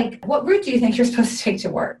things like, what route do you think you're supposed to take to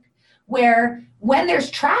work? Where when there's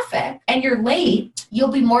traffic and you're late,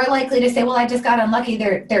 you'll be more likely to say, well, I just got unlucky,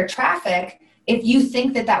 there's traffic, if you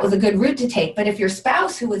think that was a good route to take. But if your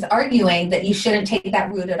spouse who was arguing that you shouldn't take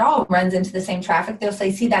that route at all runs into the same traffic, they'll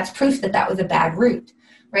say, see, that's proof that was a bad route.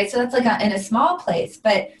 Right. So that's like in a small place.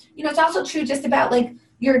 But, it's also true just about like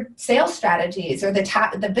your sales strategies or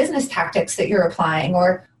the business tactics that you're applying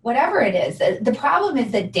or whatever it is. The problem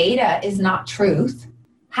is that data is not truth.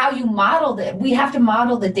 How you model it, we have to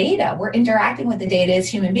model the data. We're interacting with the data as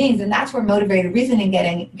human beings. And that's where motivated reasoning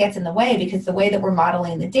gets in the way, because the way that we're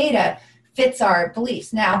modeling the data fits our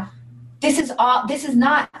beliefs. Now, this is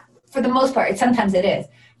not, for the most part, sometimes it is.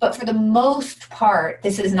 But for the most part,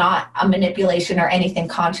 this is not a manipulation or anything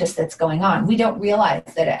conscious that's going on. We don't realize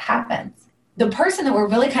that it happens. The person that we're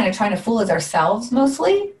really kind of trying to fool is ourselves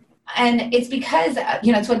mostly. And it's because,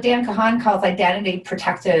 it's what Dan Kahan calls identity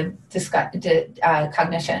protective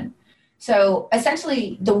cognition. So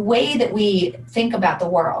essentially, the way that we think about the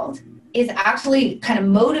world is actually kind of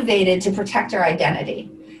motivated to protect our identity.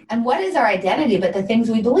 And what is our identity but the things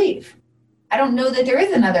we believe? I don't know that there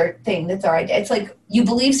is another thing that's our identity. It's like you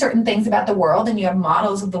believe certain things about the world and you have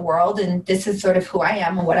models of the world, and this is sort of who I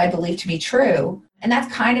am and what I believe to be true. And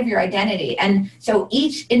that's kind of your identity. And so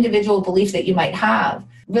each individual belief that you might have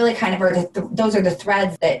really kind of those are the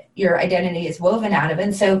threads that your identity is woven out of.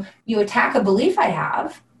 And so you attack a belief I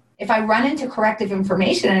have. If I run into corrective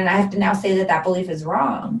information and I have to now say that belief is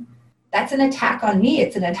wrong, That's an attack on me.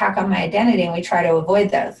 It's an attack on my identity, and we try to avoid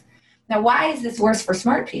those. Now, why is this worse for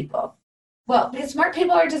smart people? Well, because smart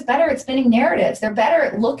people are just better at spinning narratives. They're better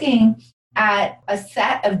at looking at a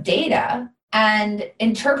set of data and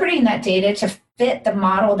interpreting that data to fit the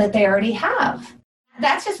model that they already have.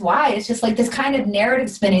 That's just why. It's just like this kind of narrative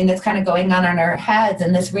spinning that's kind of going on in our heads,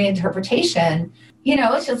 and this reinterpretation.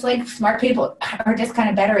 It's just like smart people are just kind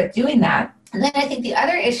of better at doing that. And then I think the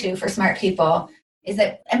other issue for smart people is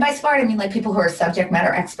that, and by smart, I mean like people who are subject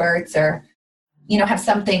matter experts or, have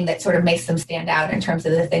something that sort of makes them stand out in terms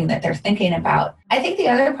of the thing that they're thinking about. I think the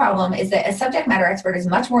other problem is that a subject matter expert is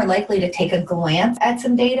much more likely to take a glance at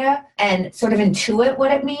some data and sort of intuit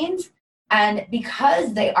what it means. And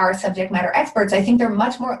because they are subject matter experts, I think they're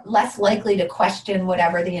much less likely to question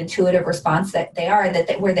whatever the intuitive response that they are,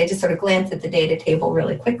 where they just sort of glance at the data table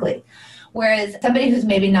really quickly. Whereas somebody who's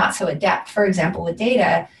maybe not so adept, for example, with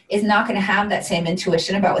data, is not going to have that same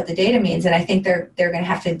intuition about what the data means. And I think they're going to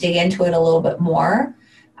have to dig into it a little bit more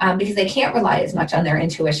because they can't rely as much on their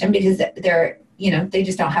intuition because they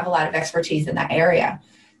just don't have a lot of expertise in that area.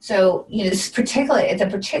 So, it's a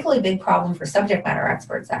particularly big problem for subject matter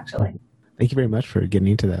experts, actually. Thank you very much for getting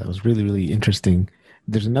into that. It was really, really interesting.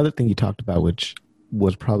 There's another thing you talked about, which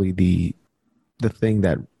was probably the thing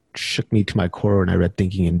that shook me to my core when I read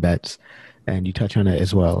Thinking in Bets, and you touch on it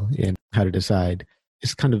as well in How to Decide.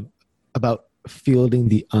 It's kind of about fielding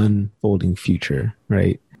the unfolding future,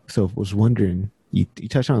 right? So I was wondering, you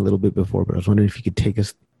touched on it a little bit before, but I was wondering if you could take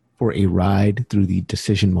us for a ride through the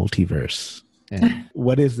decision multiverse. And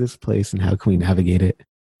what is this place and how can we navigate it?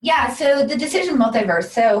 Yeah, so the decision multiverse.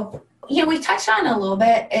 So, we touched on it a little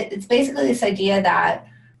bit. It's basically this idea that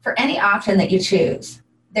for any option that you choose,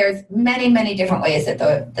 there's many, many different ways that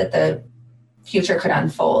the future could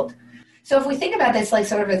unfold. So if we think about this like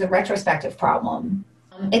sort of as a retrospective problem,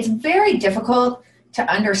 it's very difficult to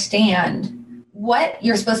understand what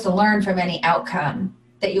you're supposed to learn from any outcome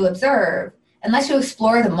that you observe unless you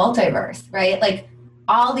explore the multiverse, right? Like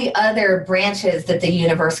all the other branches that the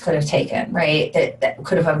universe could have taken, right? That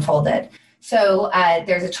could have unfolded. So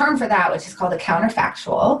there's a term for that, which is called the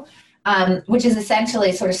counterfactual, which is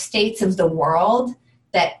essentially sort of states of the world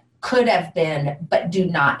that could have been but do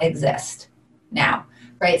not exist now,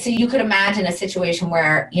 right? So you could imagine a situation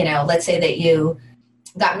where, let's say that you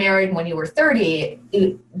got married when you were 30,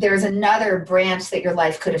 there's another branch that your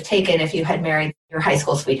life could have taken if you had married your high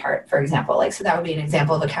school sweetheart, for example. So that would be an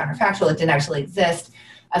example of a counterfactual that didn't actually exist.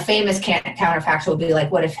 A famous counterfactual would be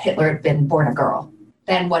like, what if Hitler had been born a girl?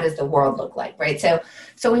 Then what does the world look like, right? So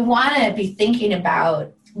we want to be thinking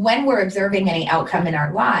about when we're observing any outcome in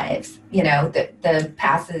our lives, the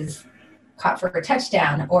pass is caught for a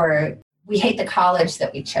touchdown, or we hate the college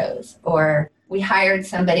that we chose, or we hired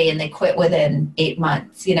somebody and they quit within 8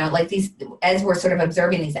 months, like these, as we're sort of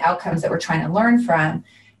observing these outcomes that we're trying to learn from,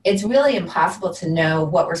 it's really impossible to know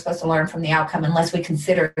what we're supposed to learn from the outcome unless we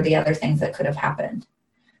consider the other things that could have happened.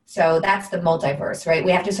 So that's the multiverse, right?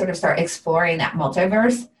 We have to sort of start exploring that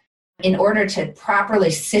multiverse in order to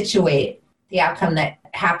properly situate the outcome that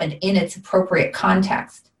happened in its appropriate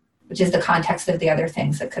context, which is the context of the other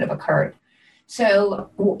things that could have occurred. So,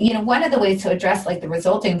 one of the ways to address like the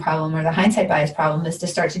resulting problem or the hindsight bias problem is to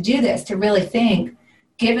start to do this, to really think,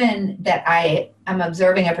 given that I am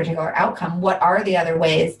observing a particular outcome, what are the other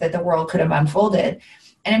ways that the world could have unfolded?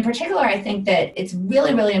 And in particular, I think that it's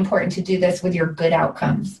really, really important to do this with your good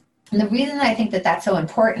outcomes. And the reason I think that that's so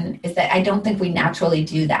important is that I don't think we naturally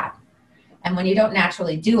do that. And when you don't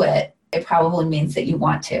naturally do it, it probably means that you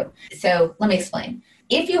want to. So let me explain.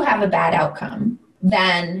 If you have a bad outcome,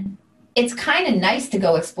 then it's kind of nice to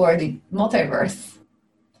go explore the multiverse,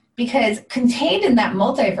 because contained in that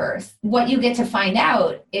multiverse, what you get to find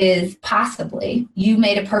out is possibly you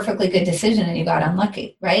made a perfectly good decision and you got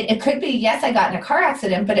unlucky, right? It could be, yes, I got in a car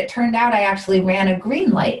accident, but it turned out I actually ran a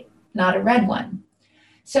green light, not a red one.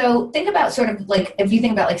 So think about sort of like, if you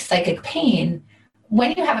think about like psychic pain,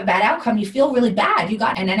 when you have a bad outcome, you feel really bad. You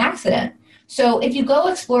got in an accident. So if you go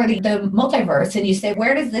explore the multiverse and you say,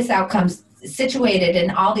 where does this outcome situated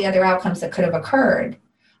in all the other outcomes that could have occurred?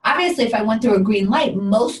 Obviously, if I went through a green light,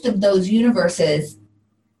 most of those universes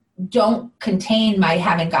don't contain my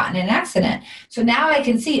having gotten in an accident. So now I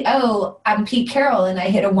can see, oh, I'm Pete Carroll and I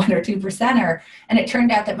hit a 1 or 2%er, and it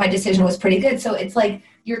turned out that my decision was pretty good. So it's like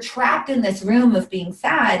you're trapped in this room of being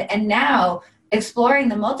sad, and now exploring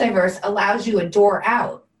the multiverse allows you a door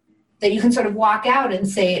out that you can sort of walk out and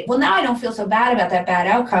say, well, now I don't feel so bad about that bad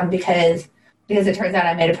outcome because it turns out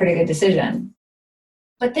I made a pretty good decision.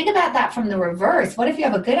 But think about that from the reverse. What if you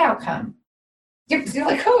have a good outcome? You're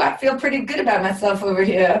like, oh, I feel pretty good about myself over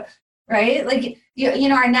here, right? Like,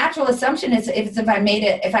 our natural assumption is if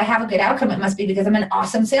I have a good outcome, it must be because I'm an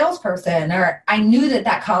awesome salesperson, or I knew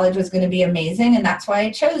that college was going to be amazing and that's why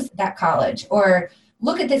I chose that college. Or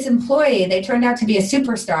look at this employee, they turned out to be a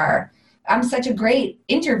superstar. I'm such a great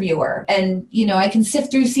interviewer and, I can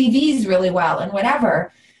sift through CVs really well and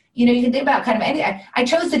whatever. You can think about kind of anything. I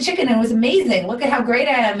chose the chicken and it was amazing. Look at how great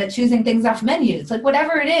I am at choosing things off menus. Like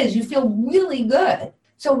whatever it is, you feel really good.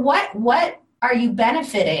 So what are you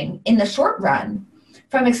benefiting in the short run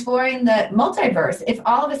from exploring the multiverse if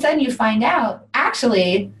all of a sudden you find out,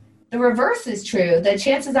 actually, the reverse is true? The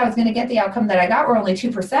chances I was going to get the outcome that I got were only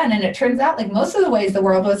 2%. And it turns out like most of the ways the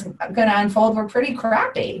world was going to unfold were pretty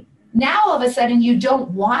crappy. Now, all of a sudden, you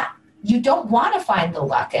don't want to find the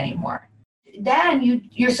luck anymore. Then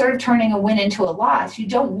you're sort of turning a win into a loss. You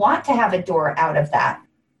don't want to have a door out of that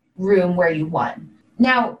room where you won.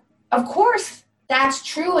 Now, of course, that's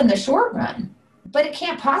true in the short run, but it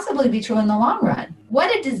can't possibly be true in the long run.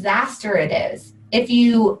 What a disaster it is if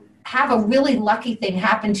you have a really lucky thing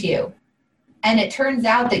happen to you and it turns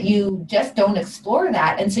out that you just don't explore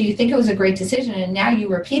that. And so you think it was a great decision and now you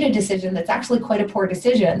repeat a decision that's actually quite a poor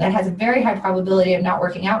decision that has a very high probability of not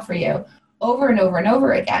working out for you over and over and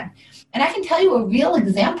over again. And I can tell you a real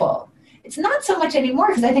example. It's not so much anymore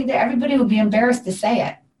because I think that everybody would be embarrassed to say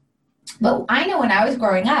it. But I know when I was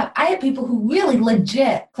growing up, I had people who really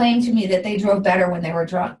legit claimed to me that they drove better when they were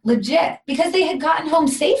drunk. Legit. Because they had gotten home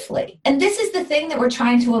safely. And this is the thing that we're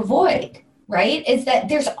trying to avoid, right? Is that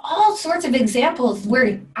there's all sorts of examples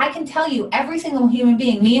where I can tell you every single human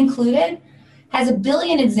being, me included, has a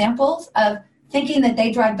billion examples of thinking that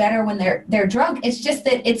they drive better when they're drunk. It's just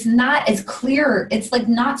that it's not as clear. It's like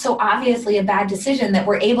not so obviously a bad decision that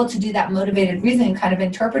we're able to do that motivated reasoning, kind of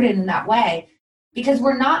interpret it in that way, because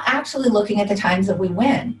we're not actually looking at the times that we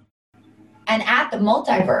win and at the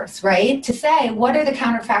multiverse, right? To say, what are the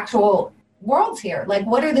counterfactual worlds here? Like,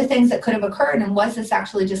 what are the things that could have occurred? And was this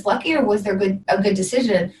actually just lucky, or was there a good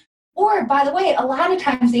decision? Or, by the way, a lot of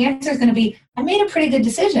times the answer is going to be, I made a pretty good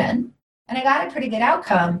decision and I got a pretty good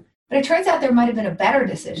outcome, but it turns out there might have been a better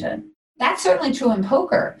decision. That's certainly true in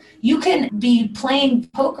poker. You can be playing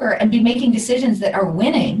poker and be making decisions that are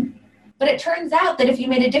winning, but it turns out that if you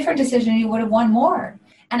made a different decision, you would have won more.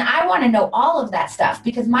 And I want to know all of that stuff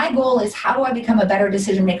because my goal is, how do I become a better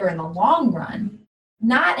decision maker in the long run?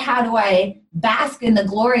 Not how do I bask in the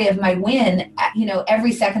glory of my win,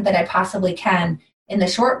 every second that I possibly can in the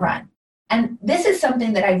short run. And this is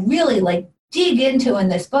something that I really dig into in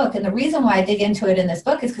this book. And the reason why I dig into it in this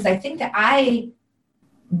book is because I think that I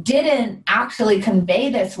didn't actually convey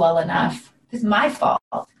this well enough. It's my fault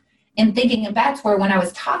in thinking, and that's where when I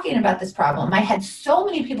was talking about this problem, I had so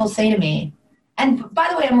many people say to me, and by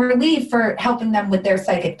the way, I'm relieved for helping them with their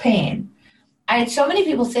psychic pain. I had so many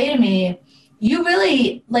people say to me, you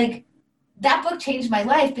really, that book changed my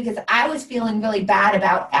life because I was feeling really bad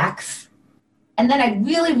about X. And then I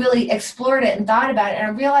really, really explored it and thought about it. And I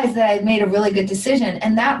realized that I made a really good decision.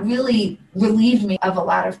 And that really relieved me of a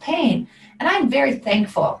lot of pain. And I'm very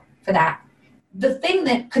thankful for that. The thing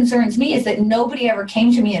that concerns me is that nobody ever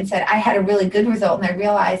came to me and said, I had a really good result. And I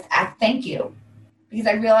realized, thank you. Because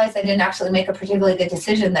I realized I didn't actually make a particularly good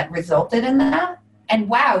decision that resulted in that. And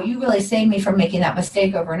wow, you really saved me from making that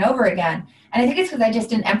mistake over and over again. And I think it's because I just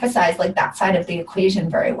didn't emphasize that side of the equation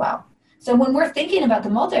very well. So when we're thinking about the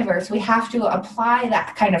multiverse, we have to apply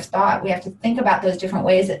that kind of thought. We have to think about those different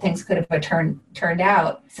ways that things could have turned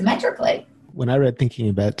out symmetrically. When I read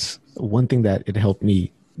Thinking Bets, one thing that it helped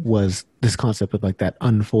me was this concept of that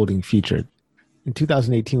unfolding future. In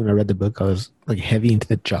 2018, when I read the book, I was heavy into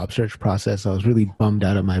the job search process. I was really bummed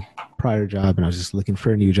out of my prior job and I was just looking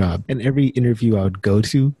for a new job. And every interview I would go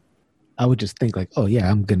to, I would just think oh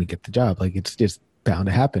yeah, I'm going to get the job. It's just bound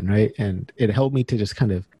to happen, right? And it helped me to just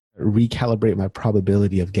kind of recalibrate my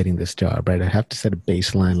probability of getting this job, right? I have to set a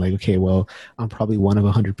baseline okay, well, I'm probably one of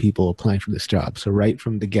 100 people applying for this job. So right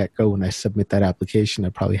from the get-go, when I submit that application, I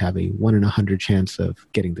probably have a 1 in 100 chance of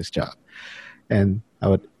getting this job. And I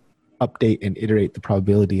would update and iterate the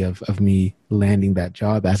probability of me landing that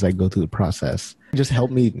job as I go through the process. Just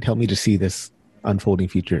help me to see this unfolding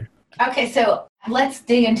future. Okay, so let's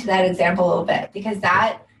dig into that example a little bit, because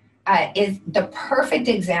that is the perfect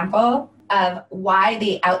example of why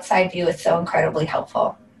the outside view is so incredibly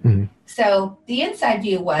helpful. Mm-hmm. So the inside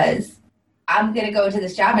view was, I'm going to go to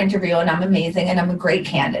this job interview and I'm amazing and I'm a great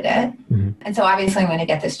candidate. Mm-hmm. And so obviously I'm going to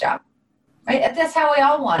get this job, right? That's how we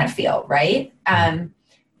all want to feel, right?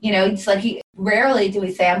 It's rarely do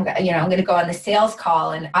we say, I'm going to go on the sales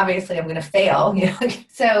call and obviously I'm going to fail.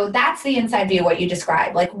 So that's the inside view, what you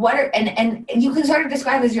described. And you can sort of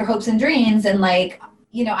describe as your hopes and dreams and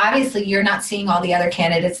obviously you're not seeing all the other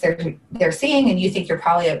candidates they're seeing, and you think you're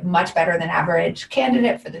probably a much better than average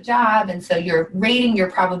candidate for the job. And so you're rating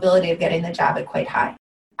your probability of getting the job at quite high.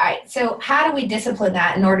 All right. So how do we discipline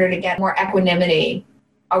that in order to get more equanimity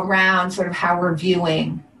around sort of how we're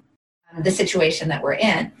viewing the situation that we're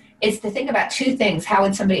in? It's to think about two things. How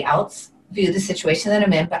would somebody else view the situation that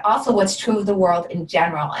I'm in, but also what's true of the world in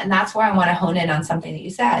general. And that's where I want to hone in on something that you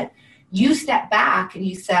said. You stepped back and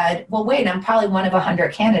you said, well, wait, I'm probably one of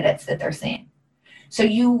 100 candidates that they're seeing. So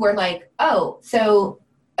you were like, oh, so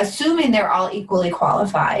assuming they're all equally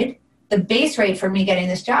qualified, the base rate for me getting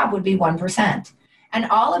this job would be 1%. And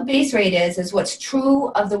all a base rate is what's true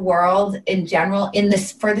of the world in general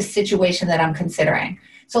for the situation that I'm considering.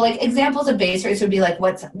 So like examples of base rates would be like,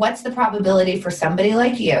 what's the probability for somebody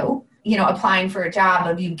like you, applying for a job,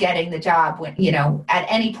 of you getting the job when, at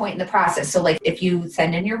any point in the process. So like if you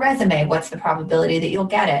send in your resume, what's the probability that you'll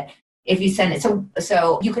get it? If you send it.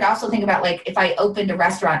 So you could also think about like, if I opened a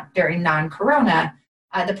restaurant during non-corona,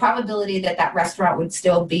 the probability that restaurant would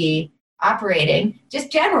still be operating just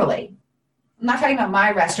generally. I'm not talking about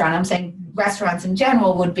my restaurant. I'm saying restaurants in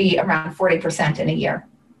general would be around 40% in a year.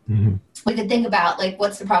 Mm-hmm. We could think about like,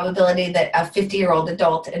 what's the probability that a 50-year-old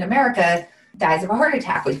adult in America dies of a heart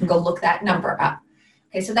attack? We can go look that number up.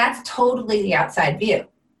 Okay, so that's totally the outside view.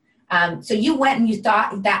 So you went and you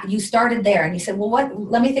thought that you started there and you said, well,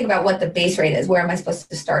 let me think about what the base rate is. Where am I supposed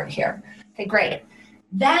to start here? Okay, great.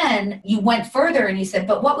 Then you went further and you said,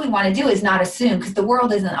 but what we want to do is not assume, because the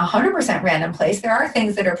world isn't 100% random place. There are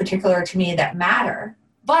things that are particular to me that matter.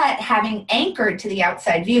 But having anchored to the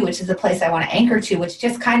outside view, which is the place I want to anchor to, which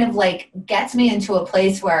just kind of like gets me into a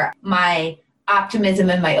place where my optimism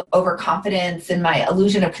and my overconfidence and my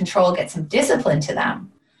illusion of control get some discipline to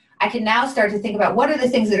them. I can now start to think about what are the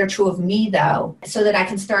things that are true of me, though, so that I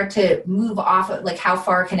can start to move off of like how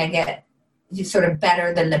far can I get sort of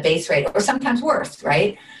better than the base rate, or sometimes worse,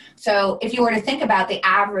 right? So if you were to think about the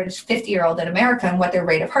average 50-year-old in America and what their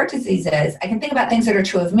rate of heart disease is, I can think about things that are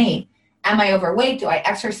true of me. Am I overweight? Do I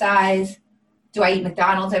exercise? Do I eat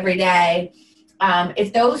McDonald's every day?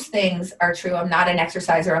 If those things are true, I'm not an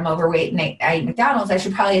exerciser, I'm overweight, and I eat McDonald's, I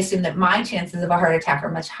should probably assume that my chances of a heart attack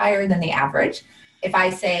are much higher than the average. If I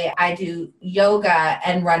say I do yoga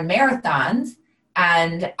and run marathons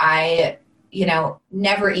and I,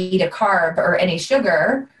 never eat a carb or any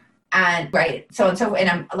sugar, and right, and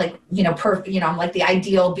I'm like, I'm like the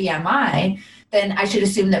ideal BMI, then I should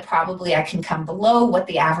assume that probably I can come below what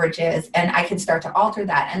the average is, and I can start to alter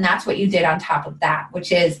that. And that's what you did on top of that,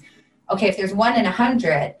 which is, okay, if there's 1 in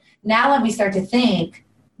 100, now let me start to think,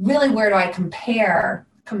 really, where do I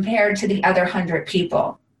compared to the other 100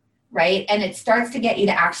 people, right? And it starts to get you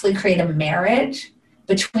to actually create a marriage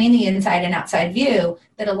between the inside and outside view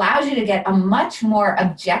that allows you to get a much more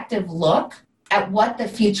objective look at what the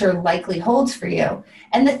future likely holds for you.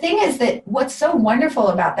 And the thing is that what's so wonderful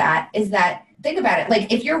about that is that, think about it,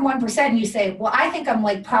 like if you're 1% and you say, well, I think I'm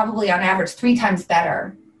like probably on average 3 times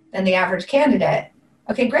better than the average candidate.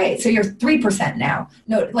 Okay, great. So you're 3% now.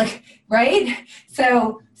 No, like, right?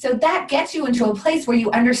 So that gets you into a place where you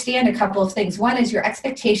understand a couple of things. One is your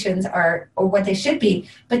expectations are, or what they should be.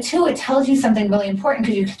 But 2, it tells you something really important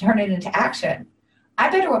because you can turn it into action. I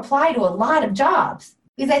better apply to a lot of jobs.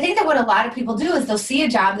 Because I think that what a lot of people do is they'll see a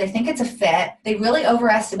job, they think it's a fit, they really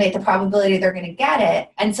overestimate the probability they're going to get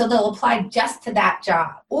it, and so they'll apply just to that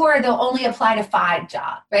job. Or they'll only apply to 5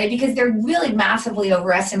 jobs, right? Because they're really massively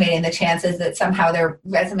overestimating the chances that somehow their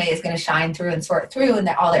resume is going to shine through and sort through and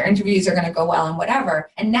that all their interviews are going to go well and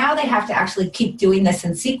whatever. And now they have to actually keep doing this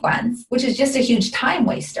in sequence, which is just a huge time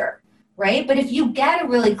waster. Right? But if you get a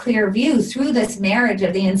really clear view through this marriage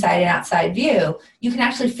of the inside and outside view, you can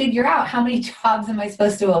actually figure out how many jobs am I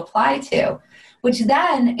supposed to apply to, which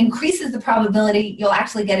then increases the probability you'll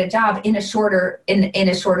actually get a job in a shorter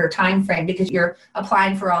time frame, because you're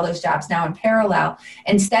applying for all those jobs now in parallel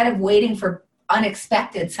instead of waiting for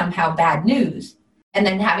unexpected somehow bad news and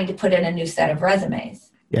then having to put in a new set of resumes.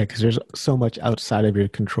 Yeah, because there's so much outside of your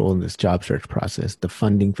control in this job search process. The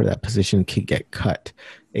funding for that position could get cut.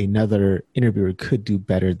 Another interviewer could do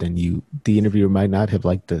better than you. The interviewer might not have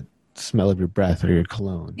liked the smell of your breath or your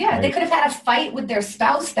cologne. Yeah, right? They could have had a fight with their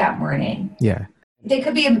spouse that morning. Yeah. They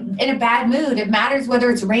could be in a bad mood. It matters whether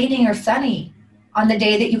it's raining or sunny on the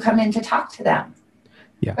day that you come in to talk to them.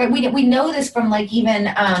 Yeah. Right? We know this from like even,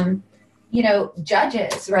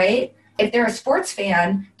 judges, right? If they're a sports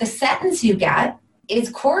fan, the sentence you get is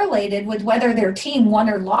correlated with whether their team won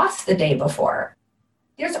or lost the day before.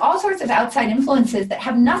 There's all sorts of outside influences that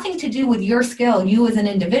have nothing to do with your skill, you as an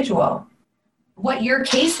individual, what your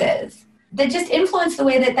case is. that just influence the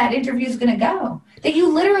way that that interview is going to go, that you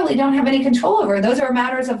literally don't have any control over. Those are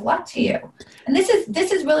matters of luck to you. And this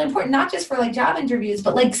is really important, not just for like job interviews,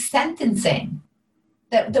 but like sentencing.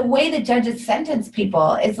 The way that judges sentence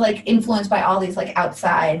people is like influenced by all these like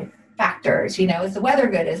outside factors. You know, is the weather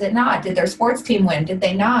good? Is it not? Did their sports team win? Did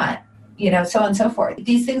they not? You know, so on and so forth.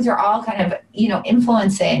 These things are all kind of, you know,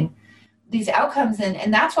 influencing these outcomes.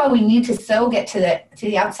 And that's why we need to so get to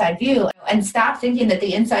the outside view and stop thinking that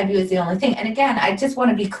the inside view is the only thing. And again, I just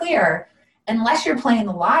want to be clear, unless you're playing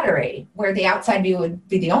the lottery where the outside view would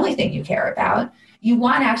be the only thing you care about, you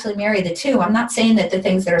want to actually marry the two. I'm not saying that the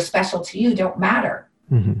things that are special to you don't matter,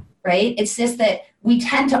 right? It's just that we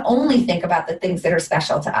tend to only think about the things that are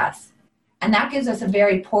special to us. And that gives us a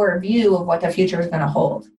very poor view of what the future is going to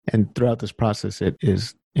hold. And throughout this process, it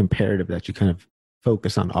is imperative that you kind of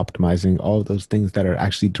focus on optimizing all of those things that are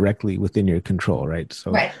actually directly within your control, right?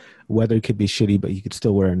 So weather could be shitty, but you could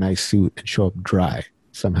still wear a nice suit and show up dry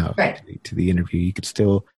somehow to the interview. You could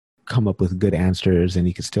still come up with good answers and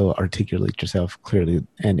you could still articulate yourself clearly.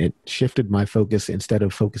 And it shifted my focus. Instead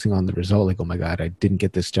of focusing on the result, like, oh my God, I didn't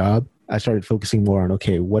get this job, I started focusing more on,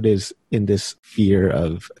 okay, what is in this sphere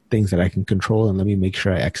of things that I can control? And let me make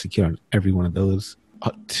sure I execute on every one of those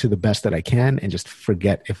to the best that I can, and just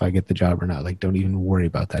forget if I get the job or not. Like, don't even worry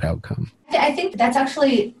about that outcome. I think that's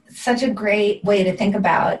actually such a great way to think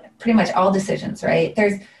about pretty much all decisions, right?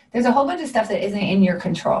 There's a whole bunch of stuff that isn't in your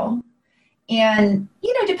control. And,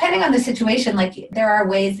 you know, depending on the situation, like there are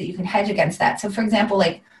ways that you can hedge against that. So for example,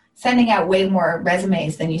 like sending out way more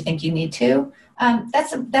resumes than you think you need to,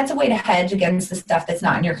 that's a way to hedge against the stuff that's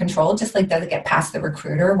not in your control, just like does it get past the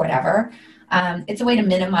recruiter or whatever. It's a way to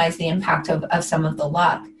minimize the impact of some of the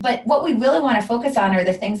luck. But what we really want to focus on are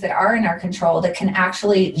the things that are in our control that can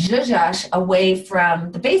actually zhuzh us away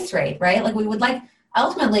from the base rate, right? Like we would like,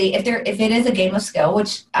 ultimately, if it is a game of skill,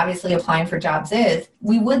 which obviously applying for jobs is,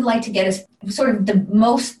 we would like to get a sort of the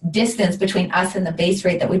most distance between us and the base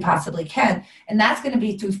rate that we possibly can. And that's going to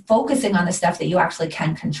be through focusing on the stuff that you actually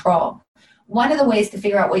can control. One of the ways to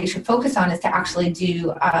figure out what you should focus on is to actually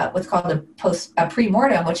do what's called a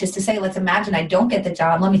pre-mortem, which is to say, let's imagine I don't get the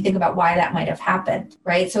job. Let me think about why that might have happened,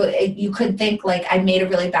 right? So you could think like I made a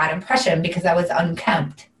really bad impression because I was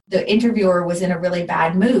unkempt. The interviewer was in a really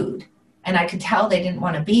bad mood and I could tell they didn't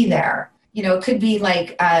want to be there. You know, it could be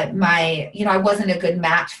like I wasn't a good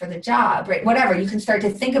match for the job, right? Whatever. You can start to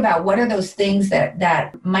think about what are those things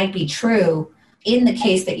that might be true in the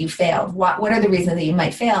case that you failed. What are the reasons that you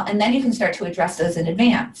might fail? And then you can start to address those in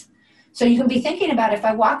advance. So you can be thinking about, if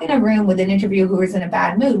I walk in a room with an interviewer who is in a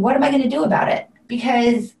bad mood, what am I going to do about it?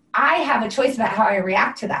 Because I have a choice about how I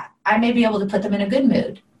react to that. I may be able to put them in a good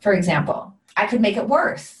mood, for example. I could make it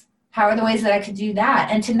worse. How are the ways that I could do that?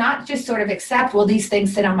 And to not just sort of accept, well, these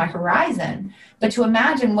things sit on my horizon, but to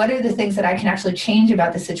imagine what are the things that I can actually change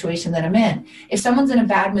about the situation that I'm in. If someone's in a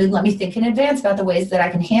bad mood, let me think in advance about the ways that I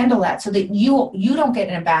can handle that so that you don't get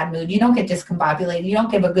in a bad mood, you don't get discombobulated, you don't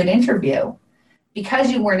give a good interview because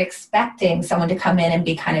you weren't expecting someone to come in and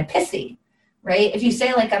be kind of pissy, right? If you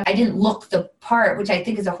say like, I didn't look the part, which I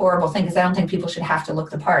think is a horrible thing because I don't think people should have to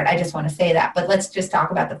look the part. I just want to say that. But let's just talk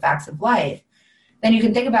about the facts of life. Then you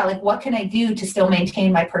can think about like, what can I do to still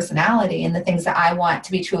maintain my personality and the things that I want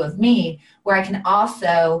to be true of me, where I can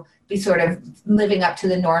also be sort of living up to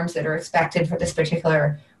the norms that are expected for this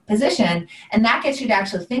particular position. And that gets you to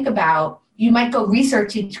actually think about, you might go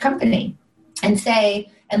research each company and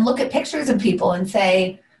say, and look at pictures of people and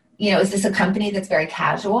say, you know, is this a company that's very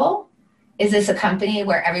casual? Is this a company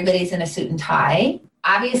where everybody's in a suit and tie?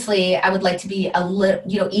 Obviously, I would like to be a little,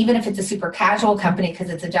 you know, even if it's a super casual company because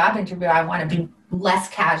it's a job interview, I want to be less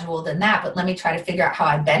casual than that. But let me try to figure out how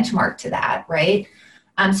I benchmark to that, right?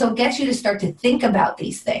 So it gets you to start to think about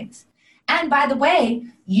these things. And by the way,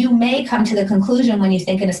 you may come to the conclusion when you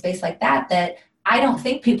think in a space like that I don't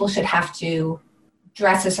think people should have to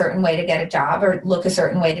dress a certain way to get a job or look a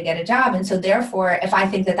certain way to get a job. And so therefore, if I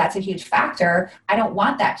think that that's a huge factor, I don't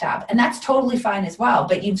want that job. And that's totally fine as well.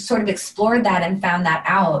 But you've sort of explored that and found that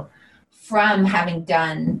out from having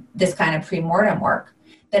done this kind of pre-mortem work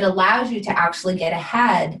that allows you to actually get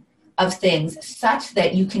ahead of things such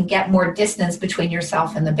that you can get more distance between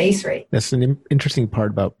yourself and the base rate. That's an interesting part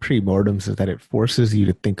about pre-mortems, is that it forces you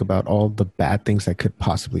to think about all the bad things that could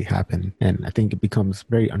possibly happen. And I think it becomes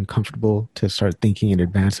very uncomfortable to start thinking in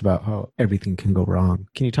advance about how everything can go wrong.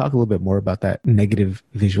 Can you talk a little bit more about that negative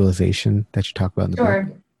visualization that you talk about in the book?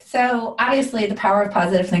 Sure. So obviously the power of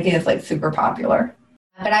positive thinking is like super popular.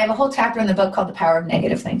 But I have a whole chapter in the book called The Power of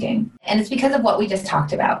Negative Thinking. And it's because of what we just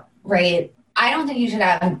talked about, right? I don't think you should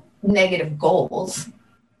have negative goals.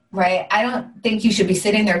 right? I don't think you should be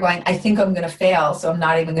sitting there going, I think I'm going to fail, so I'm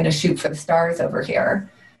not even going to shoot for the stars over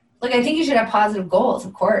here. Like, I think you should have positive goals,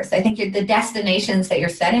 of course. I think the destinations that you're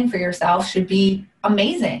setting for yourself should be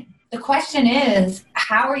amazing. The question is,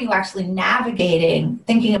 how are you actually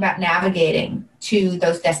thinking about navigating to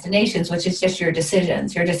those destinations, which is just your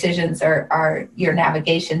decisions. Your decisions are your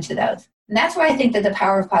navigation to those. And that's why I think that the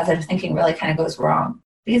power of positive thinking really kind of goes wrong.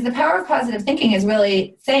 Because the power of positive thinking is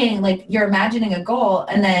really saying, like, you're imagining a goal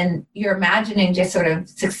and then you're imagining just sort of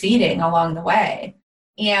succeeding along the way.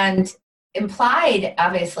 And implied,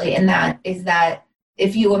 obviously, in that is that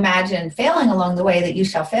if you imagine failing along the way, that you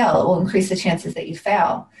shall fail, it will increase the chances that you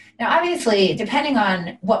fail. Now, obviously, depending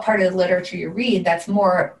on what part of the literature you read, that's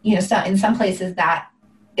more, in some places that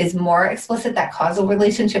is more explicit, that causal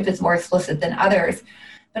relationship is more explicit than others.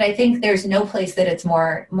 But I think there's no place that it's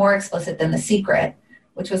more explicit than The Secret,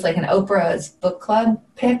 which was like an Oprah's book club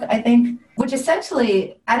pick, I think, which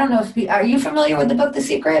essentially, I don't know are you familiar with the book, The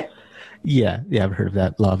Secret? Yeah, I've heard of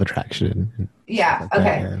that, law of attraction. Yeah, like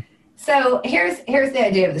okay. That, yeah. So here's the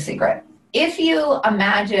idea of The Secret. If you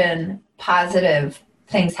imagine positive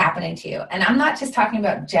things happening to you, and I'm not just talking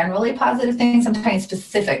about generally positive things, I'm talking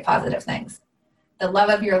specific positive things. The love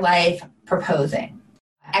of your life proposing,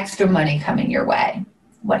 extra money coming your way,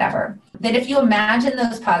 whatever. That if you imagine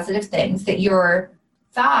those positive things, that your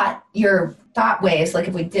thought waves, like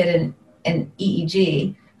if we did an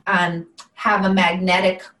EEG, have a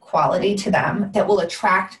magnetic quality to them that will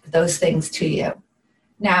attract those things to you.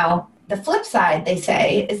 Now, the flip side, they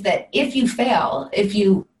say, is that if you fail, if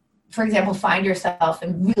you, for example, find yourself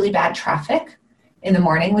in really bad traffic in the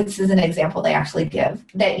morning, which is an example they actually give,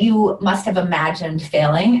 that you must have imagined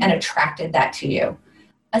failing and attracted that to you.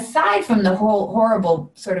 Aside from the whole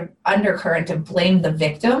horrible sort of undercurrent of blame the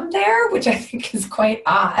victim there, which I think is quite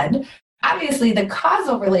odd, obviously the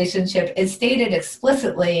causal relationship is stated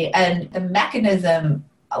explicitly and the mechanism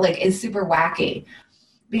is super wacky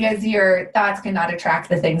because your thoughts cannot attract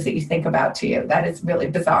the things that you think about to you. That is really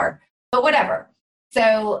bizarre, but whatever.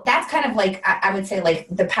 So that's kind of I would say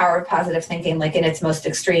the power of positive thinking, in its most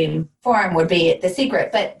extreme form would be The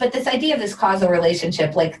Secret. But this idea of this causal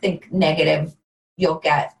relationship, think negative, you'll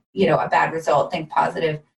get, a bad result. Think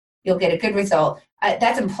positive, you'll get a good result.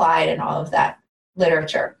 That's implied in all of that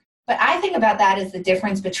literature. But I think about that as the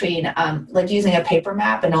difference between using a paper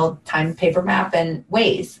map, an old-time paper map, and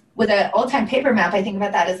Waze. With an old-time paper map, I think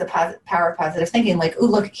about that as the power of positive thinking. Ooh,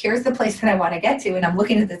 look, here's the place that I want to get to, and I'm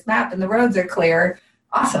looking at this map, and the roads are clear.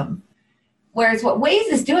 Awesome. Whereas what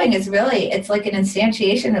Waze is doing is really, it's like an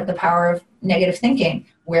instantiation of the power of negative thinking.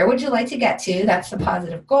 Where would you like to get to? That's the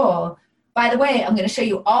positive goal. By the way, I'm going to show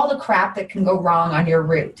you all the crap that can go wrong on your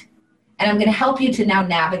route. And I'm going to help you to now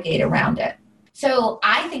navigate around it. So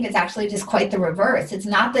I think it's actually just quite the reverse. It's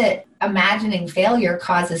not that imagining failure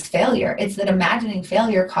causes failure. It's that imagining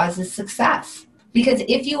failure causes success. Because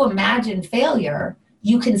if you imagine failure,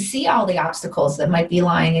 you can see all the obstacles that might be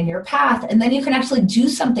lying in your path, and then you can actually do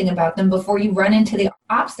something about them before you run into the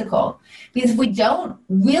obstacle. Because if we don't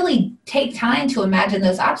really take time to imagine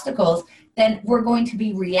those obstacles, then we're going to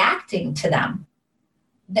be reacting to them.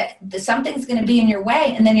 That something's going to be in your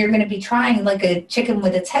way, and then you're going to be trying like a chicken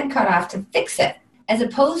with its head cut off to fix it, as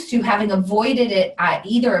opposed to having avoided it,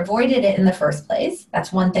 either avoided it in the first place.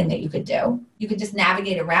 That's one thing that you could do. You could just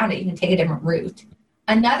navigate around it. You can take a different route.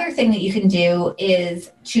 Another thing that you can do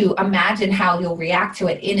is to imagine how you'll react to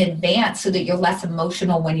it in advance so that you're less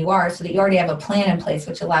emotional when you are, so that you already have a plan in place,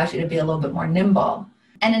 which allows you to be a little bit more nimble.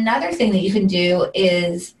 And another thing that you can do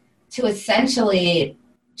is to essentially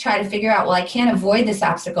try to figure out, well, I can't avoid this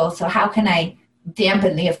obstacle, so how can I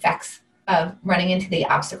dampen the effects of running into the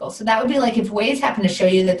obstacle? So that would be like if Waze happened to show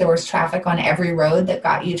you that there was traffic on every road that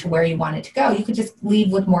got you to where you wanted to go, you could just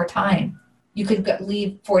leave with more time. You could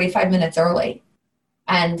leave 45 minutes early.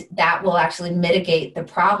 And that will actually mitigate the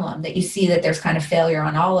problem that you see that there's kind of failure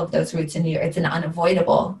on all of those routes, and it's an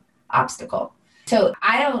unavoidable obstacle. So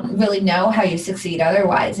I don't really know how you succeed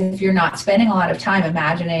otherwise if you're not spending a lot of time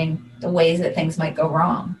imagining the ways that things might go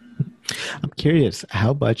wrong. I'm curious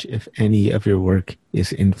how much, if any, of your work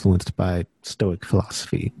is influenced by Stoic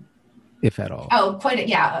philosophy, if at all. Oh,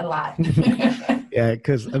 a lot. Yeah,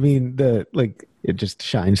 because I mean, it just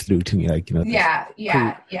shines through to me,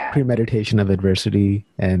 premeditation of adversity,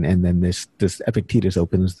 and then this Epictetus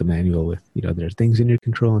opens the manual with, there's things in your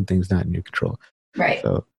control and things not in your control. Right.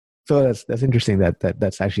 So that's interesting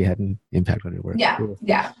that's actually had an impact on your work. Yeah. Cool.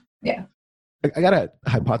 Yeah. I got a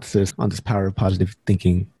hypothesis on this power of positive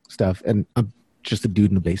thinking stuff, and I'm just a dude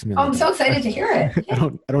in the basement. Oh, I'm so excited to hear it.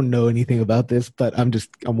 I don't know anything about this, but I'm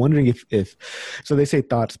wondering if so they say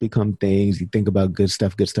thoughts become things. You think about good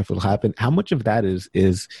stuff will happen. How much of that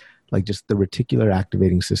is like just the reticular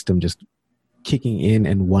activating system just kicking in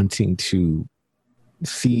and wanting to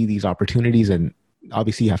see these opportunities, and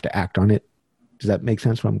obviously you have to act on it. Does that make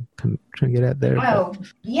sense? What I'm trying to get at there? Oh,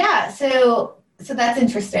 yeah. So that's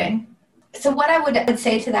interesting. So what I would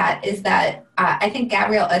say to that is that I think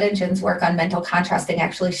Gabrielle Oettingen's work on mental contrasting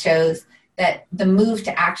actually shows that the move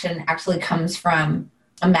to action actually comes from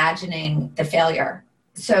imagining the failure.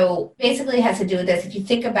 So basically it has to do with this. If you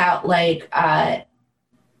think about like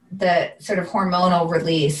the sort of hormonal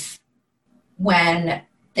release when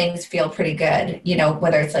things feel pretty good, you know,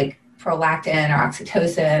 whether it's like prolactin or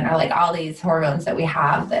oxytocin or like all these hormones that we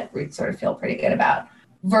have that we sort of feel pretty good about,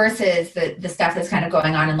 versus the stuff that's kind of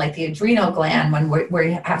going on in like the adrenal gland when where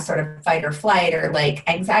you have sort of fight or flight or like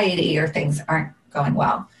anxiety or things aren't going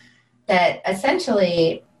well. That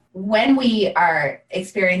essentially when we are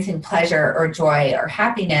experiencing pleasure or joy or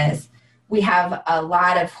happiness, we have a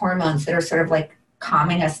lot of hormones that are sort of like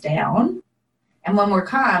calming us down. And when we're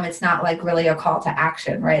calm, it's not like really a call to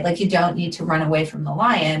action, right? Like you don't need to run away from the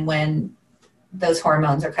lion when those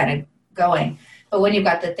hormones are kind of going. But when you've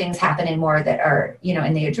got the things happening more that are, you know,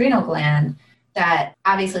 in the adrenal gland, that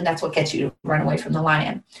obviously that's what gets you to run away from the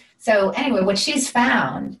lion. So anyway, what she's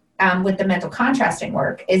found with the mental contrasting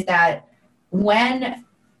work is that when,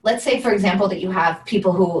 let's say, for example, that you have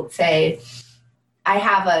people who say,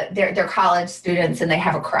 they're college students and they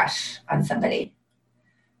have a crush on somebody.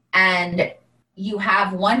 And you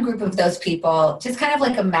have one group of those people just kind of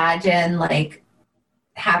like imagine like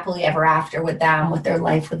happily ever after with them, what their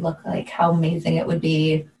life would look like, how amazing it would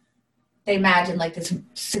be. They imagine like this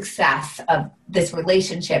success of this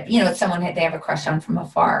relationship, you know, it's someone they have a crush on from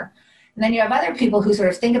afar. And then you have other people who sort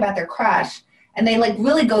of think about their crush and they like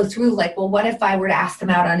really go through like, well, what if I were to ask them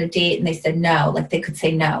out on a date and they said no? Like they could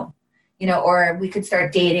say no, you know, or we could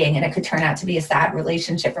start dating and it could turn out to be a sad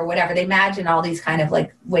relationship or whatever. They imagine all these kind of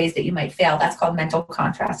like ways that you might fail. That's called mental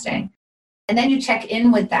contrasting. And then you check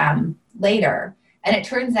in with them later. And it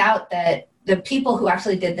turns out that the people who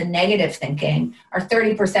actually did the negative thinking are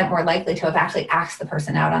 30% more likely to have actually asked the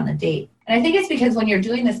person out on the date. And I think it's because when you're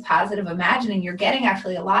doing this positive imagining, you're getting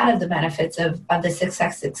actually a lot of the benefits of the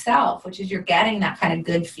success itself, which is you're getting that kind of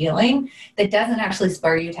good feeling that doesn't actually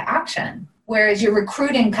spur you to action. Whereas you're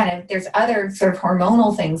recruiting kind of, there's other sort of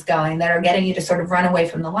hormonal things going that are getting you to sort of run away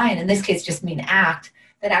from the line. In this case, just mean act,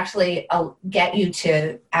 that actually get you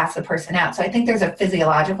to ask the person out. So I think there's a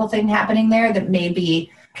physiological thing happening there that may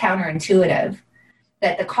be counterintuitive,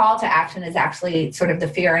 that the call to action is actually sort of the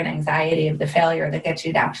fear and anxiety of the failure that gets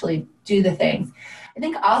you to actually do the things. I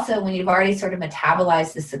think also when you've already sort of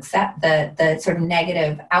metabolized the success, the sort of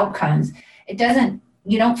negative outcomes,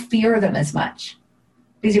 you don't fear them as much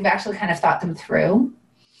because you've actually kind of thought them through.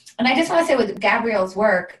 And I just want to say with Gabrielle's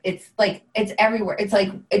work, it's like, it's everywhere. It's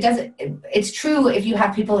like, it's true if you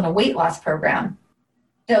have people in a weight loss program.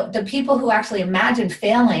 The people who actually imagine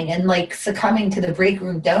failing and like succumbing to the break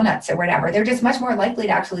room donuts or whatever, they're just much more likely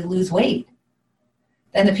to actually lose weight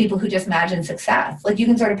than the people who just imagine success. Like you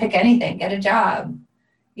can sort of pick anything, get a job,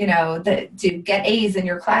 you know, to get A's in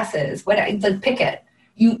your classes, like pick it.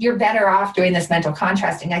 You're better off doing this mental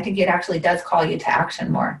contrasting. I think it actually does call you to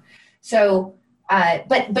action more. So,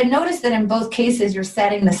 but notice that in both cases, you're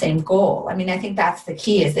setting the same goal. I mean, I think that's the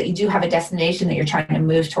key, is that you do have a destination that you're trying to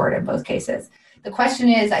move toward in both cases. The question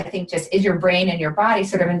is, I think, just is your brain and your body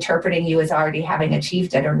sort of interpreting you as already having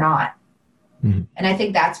achieved it or not? Mm-hmm. And I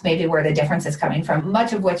think that's maybe where the difference is coming from,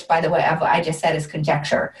 much of which, by the way, I just said is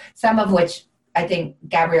conjecture, some of which I think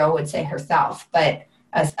Gabrielle would say herself, but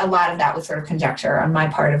a lot of that was sort of conjecture on my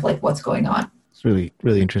part of like what's going on. It's really,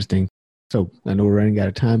 really interesting. So I know we're running out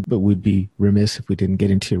of time, but we'd be remiss if we didn't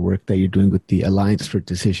get into your work that you're doing with the Alliance for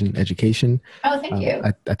Decision Education. Oh, thank you.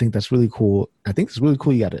 I think that's really cool. I think it's really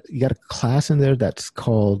cool. You got a class in there that's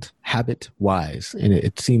called Habit Wise, and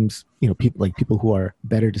it seems, you know, people who are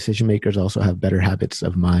better decision makers also have better habits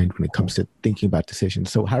of mind when it comes to thinking about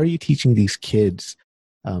decisions. So how are you teaching these kids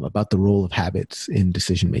about the role of habits in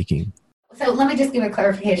decision making? So let me just give a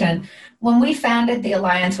clarification. When we founded the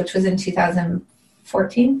Alliance, which was in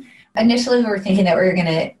 2014. Initially, we were thinking that we were going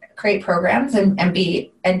to create programs and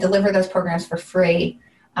deliver those programs for free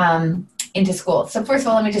into schools. So first of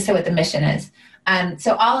all, let me just say what the mission is.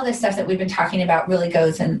 So all of this stuff that we've been talking about really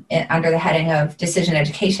goes in under the heading of decision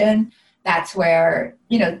education. That's where,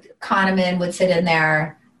 you know, Kahneman would sit in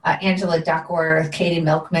there, Angela Duckworth, Katie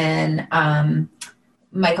Milkman,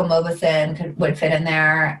 Michael Mauboussin would fit in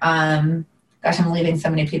there. Gosh, I'm leaving so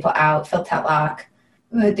many people out. Phil Tetlock,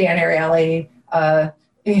 Dan Ariely. I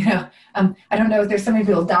don't know if there's so many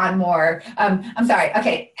people, Don Moore. I'm sorry.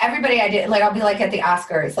 Okay. Everybody I did, like, I'll be like at the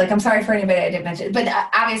Oscars, like, I'm sorry for anybody I didn't mention, but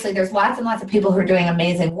obviously there's lots and lots of people who are doing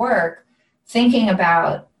amazing work thinking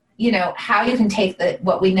about, how you can take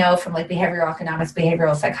what we know from like behavioral economics,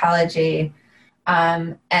 behavioral psychology,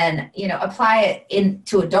 and, apply it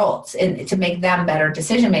into adults and to make them better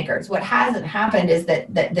decision makers. What hasn't happened is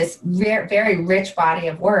that this very rich body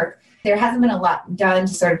of work, there hasn't been a lot done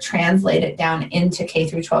to sort of translate it down into K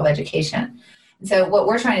through 12 education. And so what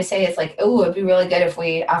we're trying to say is like, it'd be really good if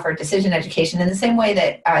we offer decision education in the same way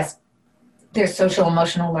that there's social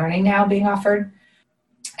emotional learning now being offered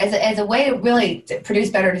as a way to really produce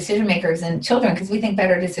better decision makers in children, because we think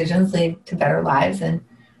better decisions lead to better lives and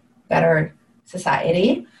better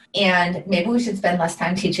society. And maybe we should spend less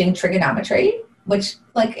time teaching trigonometry, which,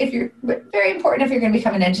 like, if you're very important if you're going to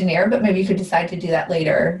become an engineer, but maybe you could decide to do that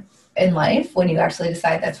later in life when you actually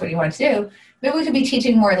decide that's what you want to do. Maybe we could be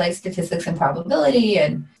teaching more like statistics and probability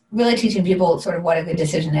and really teaching people sort of what a good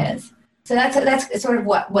decision is. So that's sort of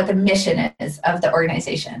what the mission is of the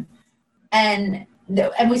organization. And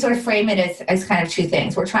we sort of frame it as kind of two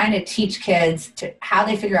things. We're trying to teach kids how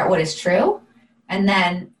they figure out what is true, and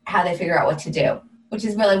then how they figure out what to do, which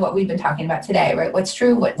is really what we've been talking about today, right? What's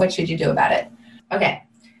true? What should you do about it? Okay.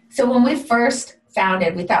 So when we first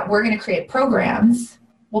founded, we thought we're going to create programs.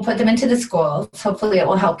 We'll put them into the schools. Hopefully it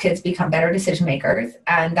will help kids become better decision makers.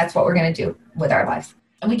 And that's what we're going to do with our lives.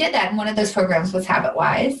 And we did that. And one of those programs was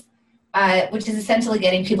HabitWise, which is essentially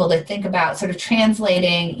getting people to think about sort of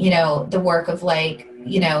translating, the work of like,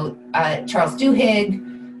 Charles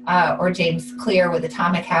Duhigg or James Clear with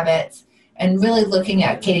Atomic Habits, and really looking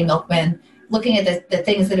at Katie Milkman, looking at the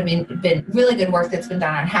things that have been really good work that's been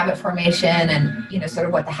done on habit formation and, sort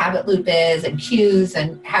of what the habit loop is and cues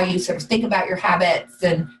and how you sort of think about your habits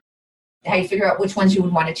and how you figure out which ones you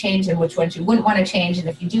would want to change and which ones you wouldn't want to change. And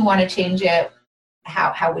if you do want to change it,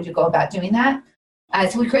 how would you go about doing that?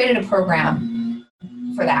 So we created a program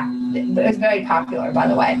for that. It was very popular, by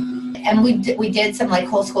the way. And we did some like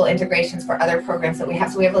whole school integrations for other programs that we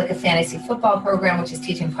have. So we have like a fantasy football program, which is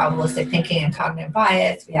teaching probabilistic thinking and cognitive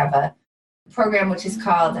bias. We have a program which is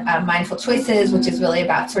called Mindful Choices, which is really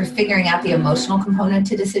about sort of figuring out the emotional component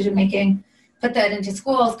to decision making. Put that into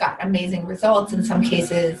schools, got amazing results in some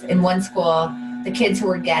cases. In one school, the kids who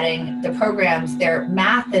were getting the programs, their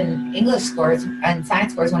math and English scores and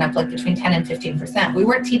science scores went up like between 10 and 15%. We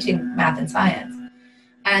weren't teaching math and science.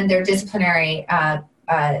 And their disciplinary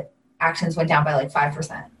actions went down by like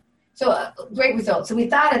 5%. So great results. So we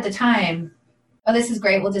thought at the time, oh, this is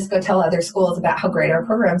great. We'll just go tell other schools about how great our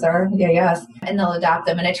programs are. Yeah, yes. And they'll adopt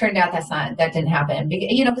them. And it turned out that didn't happen.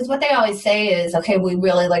 Because what they always say is, okay, we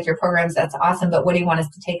really like your programs. That's awesome. But what do you want us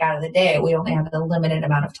to take out of the day? We only have a limited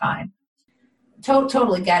amount of time.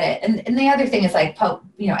 Totally get it. And the other thing is like,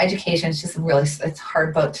 education is just it's a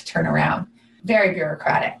hard boat to turn around. Very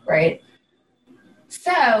bureaucratic, right?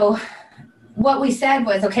 So what we said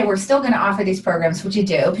was, okay, we're still going to offer these programs, which you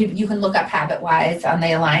do. You can look up HabitWise on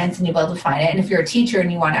the Alliance and you'll be able to find it. And if you're a teacher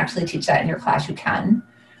and you want to actually teach that in your class, you can.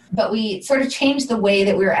 But we sort of changed the way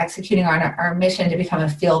that we were executing on our mission to become a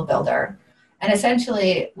field builder. And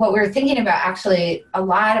essentially what we were thinking about actually a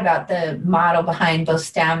lot about the model behind both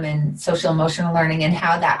STEM and social emotional learning and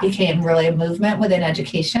how that became really a movement within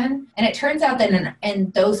education. And it turns out that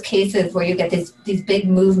in those cases where you get these big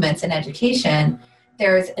movements in education,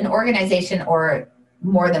 there's an organization or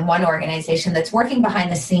more than one organization that's working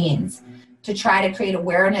behind the scenes to try to create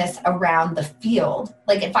awareness around the field.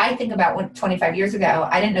 Like if I think about 25 years ago,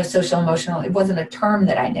 I didn't know social emotional, it wasn't a term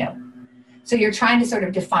that I knew. So you're trying to sort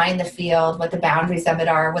of define the field, what the boundaries of it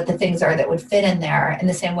are, what the things are that would fit in there in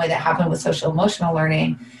the same way that happened with social emotional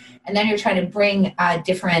learning. And then you're trying to bring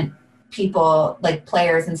different people like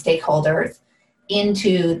players and stakeholders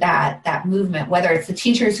into that movement, whether it's the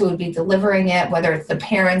teachers who would be delivering it, whether it's the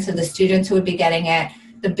parents or the students who would be getting it,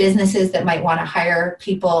 the businesses that might want to hire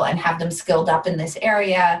people and have them skilled up in this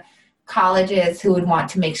area, colleges who would want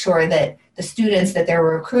to make sure that the students that they're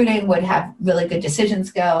recruiting would have really good decision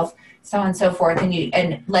skills, so on and so forth,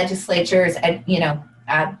 and legislatures and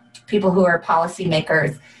people who are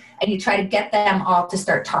policymakers, and you try to get them all to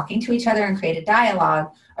start talking to each other and create a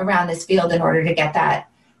dialogue around this field in order to get that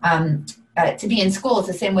to be in schools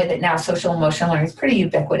the same way that now social emotional learning is pretty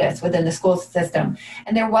ubiquitous within the school system.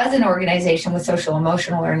 And there was an organization with social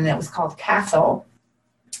emotional learning that was called CASEL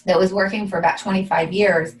that was working for about 25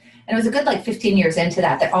 years. And it was a good 15 years into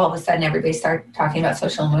that all of a sudden everybody started talking about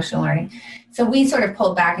social emotional learning. So we sort of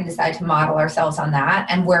pulled back and decided to model ourselves on that.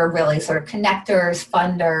 And we're really sort of connectors,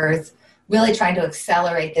 funders, really trying to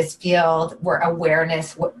accelerate this field. We're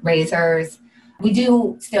awareness raisers. We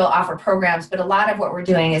do still offer programs, but a lot of what we're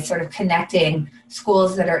doing is sort of connecting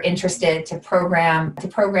schools that are interested to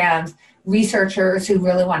programs, researchers who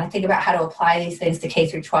really want to think about how to apply these things to K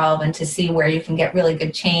through 12 and to see where you can get really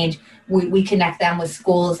good change. We connect them with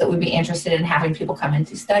schools that would be interested in having people come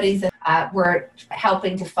into studies. We're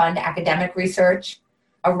helping to fund academic research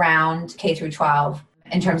around K through 12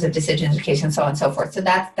 in terms of decision education, so on and so forth. So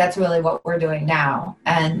that's really what we're doing now,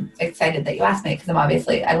 and excited that you asked me because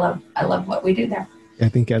I love what we do there. I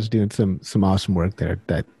think you guys are doing some awesome work there.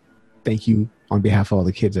 Thank you on behalf of all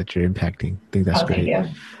the kids that you're impacting. I think that's great. Thank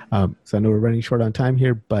you. So I know we're running short on time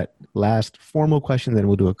here, but last formal question, then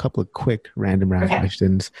we'll do a couple of quick random round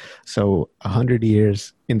questions. So 100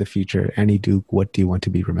 years in the future, Annie Duke, what do you want to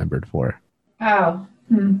be remembered for?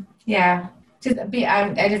 Yeah.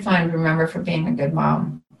 I just want to remember for being a good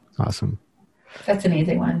mom. Awesome. That's an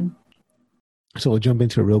easy one. So we'll jump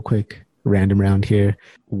into a real quick random round here.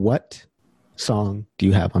 What song do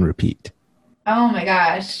you have on repeat? Oh my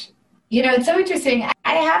gosh. It's so interesting.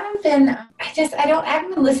 I haven't been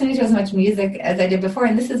listening to as much music as I did before,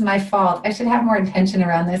 and this is my fault. I should have more intention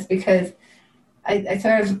around this because I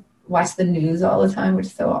sort of watch the news all the time, which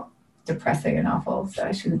is so depressing and awful, so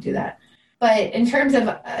I shouldn't do that. But in terms of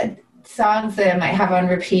songs that I might have on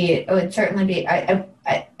repeat, it would certainly be I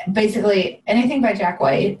basically anything by Jack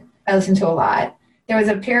White. I listen to a lot. There was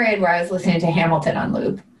a period where I was listening to Hamilton on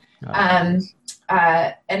loop.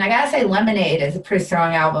 And I gotta say Lemonade is a pretty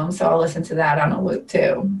strong album, so I'll listen to that on a loop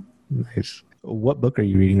too. Nice. What book are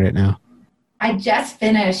you reading right now? I just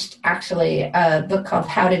finished actually a book called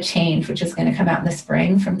How to Change, which is going to come out in the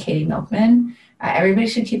spring from Katie Milkman. Everybody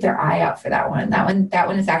should keep their eye out for that one. That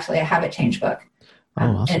one is actually a habit change book.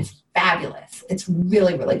 Awesome. And it's fabulous. It's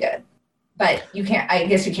really, really good. But I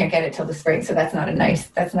guess you can't get it till the spring, so that's not a nice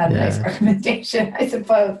recommendation, I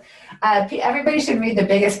suppose. Everybody should read The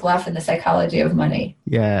Biggest Bluff and the Psychology of Money.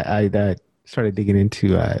 Yeah, I started digging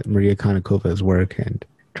into Maria Konikova's work and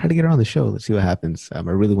try to get her on the show. Let's see what happens. I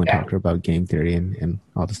really want to talk to her about game theory and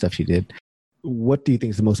all the stuff she did. What do you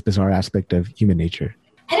think is the most bizarre aspect of human nature?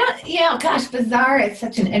 Bizarre is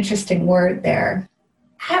such an interesting word there.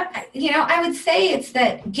 I would say it's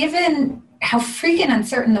that given how freaking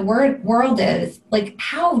uncertain the world is, like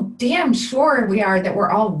how damn sure we are that we're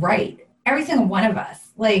all right. Every single one of us.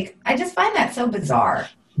 Like, I just find that so bizarre.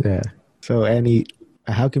 Yeah. So Annie,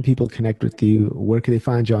 how can people connect with you? Where can they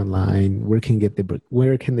find you online? Where can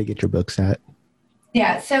they get your books at?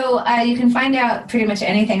 Yeah, so you can find out pretty much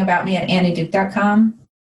anything about me at annieduke.com.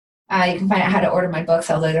 You can find out how to order my books,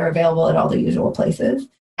 although they're available at all the usual places.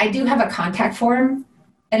 I do have a contact form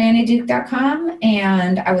at annieduke.com,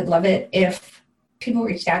 and I would love it if people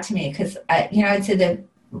reached out to me because, I'd say the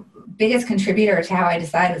biggest contributor to how I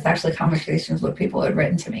decide was actually conversations with people who had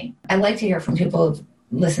written to me. I like to hear from people who've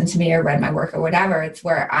listened to me or read my work or whatever. It's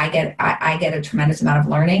where I get a tremendous amount of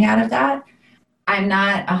learning out of that. I'm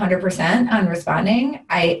not 100% on responding.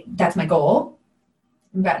 That's my goal.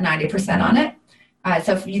 I'm about 90% on it.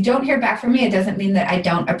 So if you don't hear back from me, it doesn't mean that I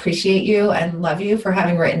don't appreciate you and love you for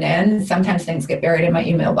having written in. Sometimes things get buried in my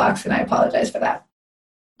email box, and I apologize for that.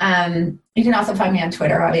 You can also find me on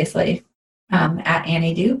Twitter, obviously, at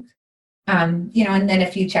Annie Duke. And then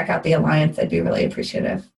if you check out the Alliance, I'd be really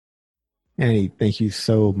appreciative. Annie, thank you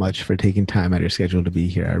so much for taking time out of your schedule to be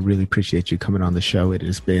here. I really appreciate you coming on the show. It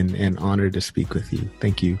has been an honor to speak with you.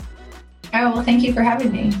 Thank you. Oh, well, thank you for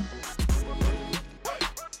having me.